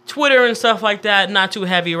 Twitter and stuff like that, not too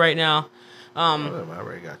heavy right now. I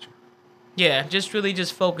already got you. Yeah, just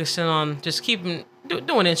focusing on just doing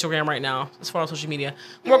Instagram right now as far as social media.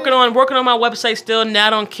 Working on my website still,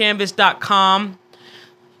 nattoncanvas.com.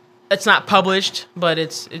 It's not published, but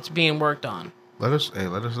it's being worked on. Let us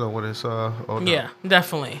know when it's Yeah,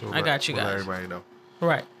 definitely. I got you guys. Let everybody know.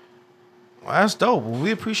 Right. Well, that's dope. Well, we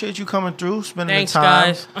appreciate you coming through, spending Thanks, the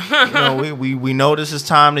time. Guys. We know this is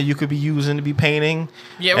time that you could be using to be painting.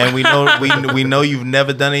 Yeah, and we know you've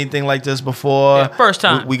never done anything like this before. Yeah, first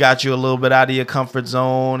time. We got you a little bit out of your comfort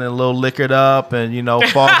zone and a little liquored up, and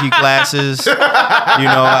foggy glasses. You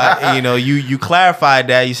clarified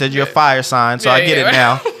that. You said you're a fire sign, so I get it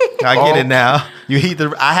now. I get it now.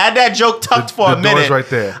 I had that joke tucked for a minute. The door's right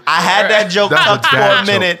there. I had that joke tucked for a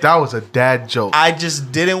minute. That was a dad joke. I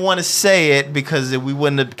just didn't want to say it because we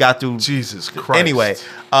wouldn't have got through. Jesus Christ. Anyway,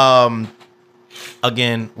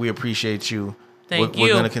 again, we appreciate you. Thank you.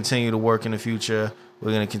 We're going to continue to work in the future.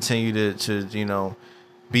 We're going to continue to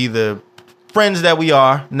be the friends that we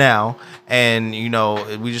are now, and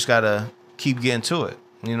we just got to keep getting to it.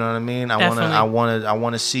 You know what I mean? Definitely. I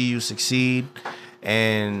want to see you succeed.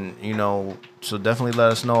 And so definitely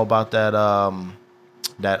let us know about that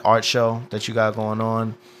art show that you got going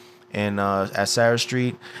on at Sarah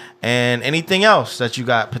Street, and anything else that you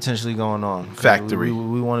got potentially going on. Factory.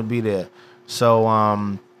 We want to be there.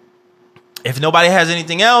 So if nobody has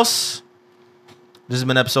anything else, this has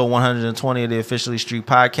been episode 120 of the Officially Street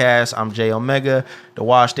Podcast. I'm Jay Omega, the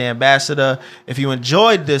Washed Ambassador. If you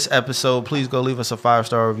enjoyed this episode, please go leave us a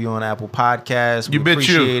 5-star review on Apple Podcasts. We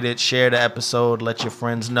appreciate it. Share the episode. Let your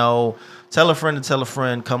friends know. Tell a friend to tell a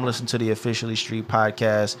friend. Come listen to the Officially Street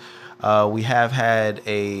Podcast. We have had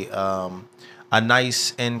a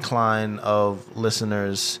nice incline of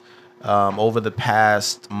listeners over the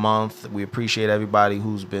past month. We appreciate everybody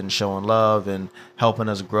who's been showing love and helping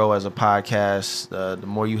us grow as a podcast. The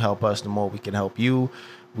more you help us, the more we can help you.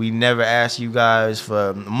 We never ask you guys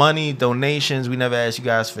for money, donations. We never ask you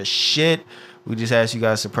guys for shit. We just ask you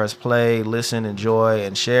guys to press play, listen, enjoy,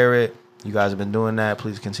 and share it. You guys have been doing that.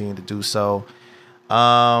 Please continue to do so.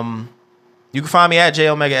 You can find me at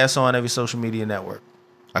JOmegaSO on every social media network.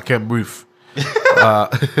 I can't breathe. Hey,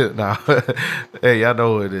 y'all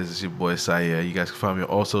know who it is. It's your boy Sire. You guys can find me on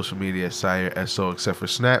all social media at Sire SO, except for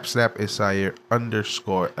Snap. Snap is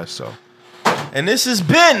Sire_SO. And this has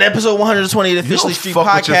been episode 120 of the Officially Street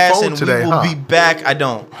Podcast, and today, we will be back.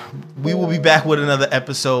 We will be back with another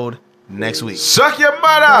episode next week. Suck your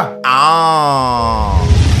mother.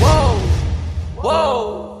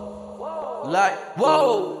 Like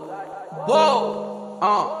whoa.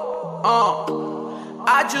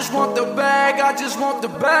 I just want the bag, I just want the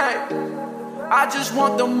bag. I just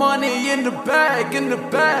want the money in the bag, in the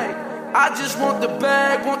bag. I just want the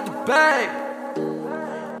bag, want the bag.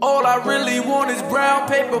 All I really want is brown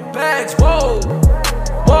paper bags. Whoa,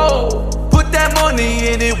 whoa, put that money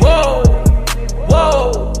in it. Whoa,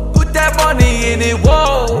 whoa, put that money in it.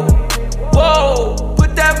 Whoa, whoa,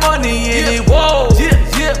 put that money in it. Whoa,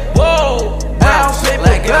 yeah, whoa, brown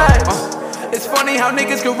paper bags. It's funny how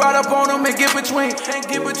niggas can ride up on them and get between.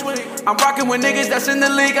 I'm rocking with niggas that's in the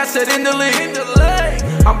league. I said in the league.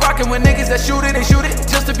 I'm rocking with niggas that shoot it, they shoot it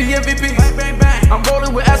just to be MVP. I'm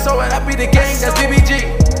rolling with SO and I be the gang, that's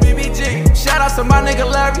BBG. Shout out to my nigga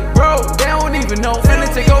Larry, bro. They don't even know.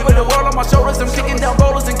 Finna take over the world on my shoulders. I'm kicking down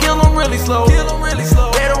boulders and kill them really slow. They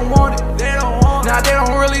don't want it. Nah, they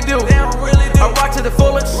don't really do. I rock to the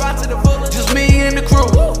fullest. Just me and the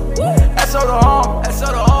crew. SO the home.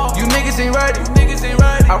 You niggas ain't ready.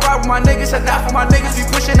 I rock with my niggas, I die for my niggas. Be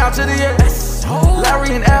pushing out to the end.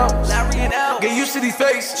 Larry and L. Get used to these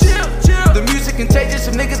faces. The music contagious.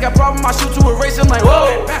 Some niggas got problems, I shoot to erase them like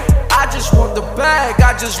whoa. I just want the bag.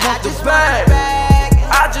 I just want the bag.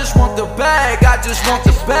 I just want the bag. I just want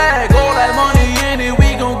the bag. All that money in it,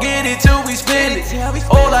 we gon' get it till we spend it.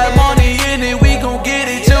 All that money in it, we gon' get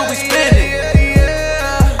it till we spend it.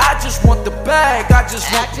 I just want the bag. I just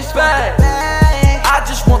want the bag. I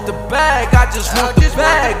just want the bag. I just want the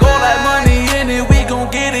bag. All that money in it, we gon'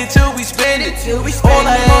 get it till we spend it. All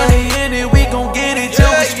that money in it, we gon' get it till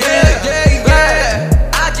we spend it.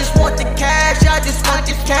 I just want the cash. I just want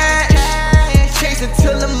the cash. Chasing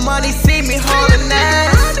till the money see me holding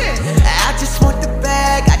ass. I just want the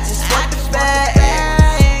bag. I just want the bag.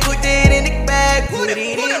 Put it in the bag. Put it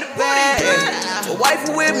in the bag. A wife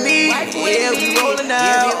with me. Yeah, we rolling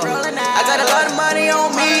out. I got a lot of money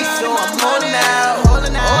on me, so I'm holding out.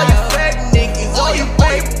 All you fake niggas, all you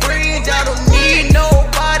fake friends, I don't need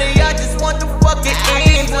nobody. I just want the fucking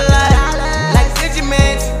ends like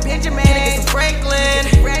Benjamin, Franklin.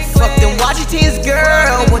 Fuck them Washington's,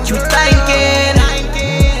 girl. What you thinking?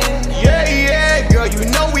 Yeah, girl, you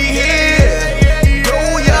know we here.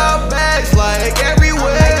 Go your bags like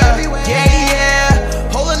everywhere.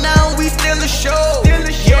 Yeah, holding on, we still a show.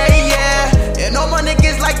 Yeah, and all my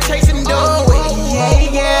niggas like chasing dough.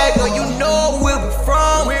 Yeah, girl, you know where we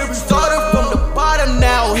from. Started from the bottom,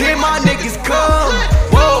 now here my niggas come.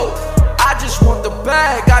 Whoa, I just want the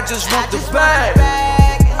bag. I just want the bag.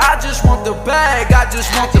 I just want the bag. I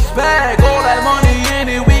just want the bag. All that money in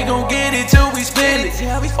it, we gon' get it till we spend it.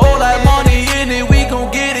 All that money in it, we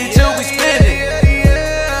gon' get it till we spend it.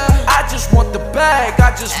 I just want the bag.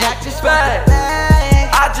 I just want the bag.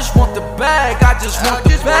 I just want the bag. I just want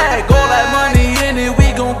the bag. All that money in it.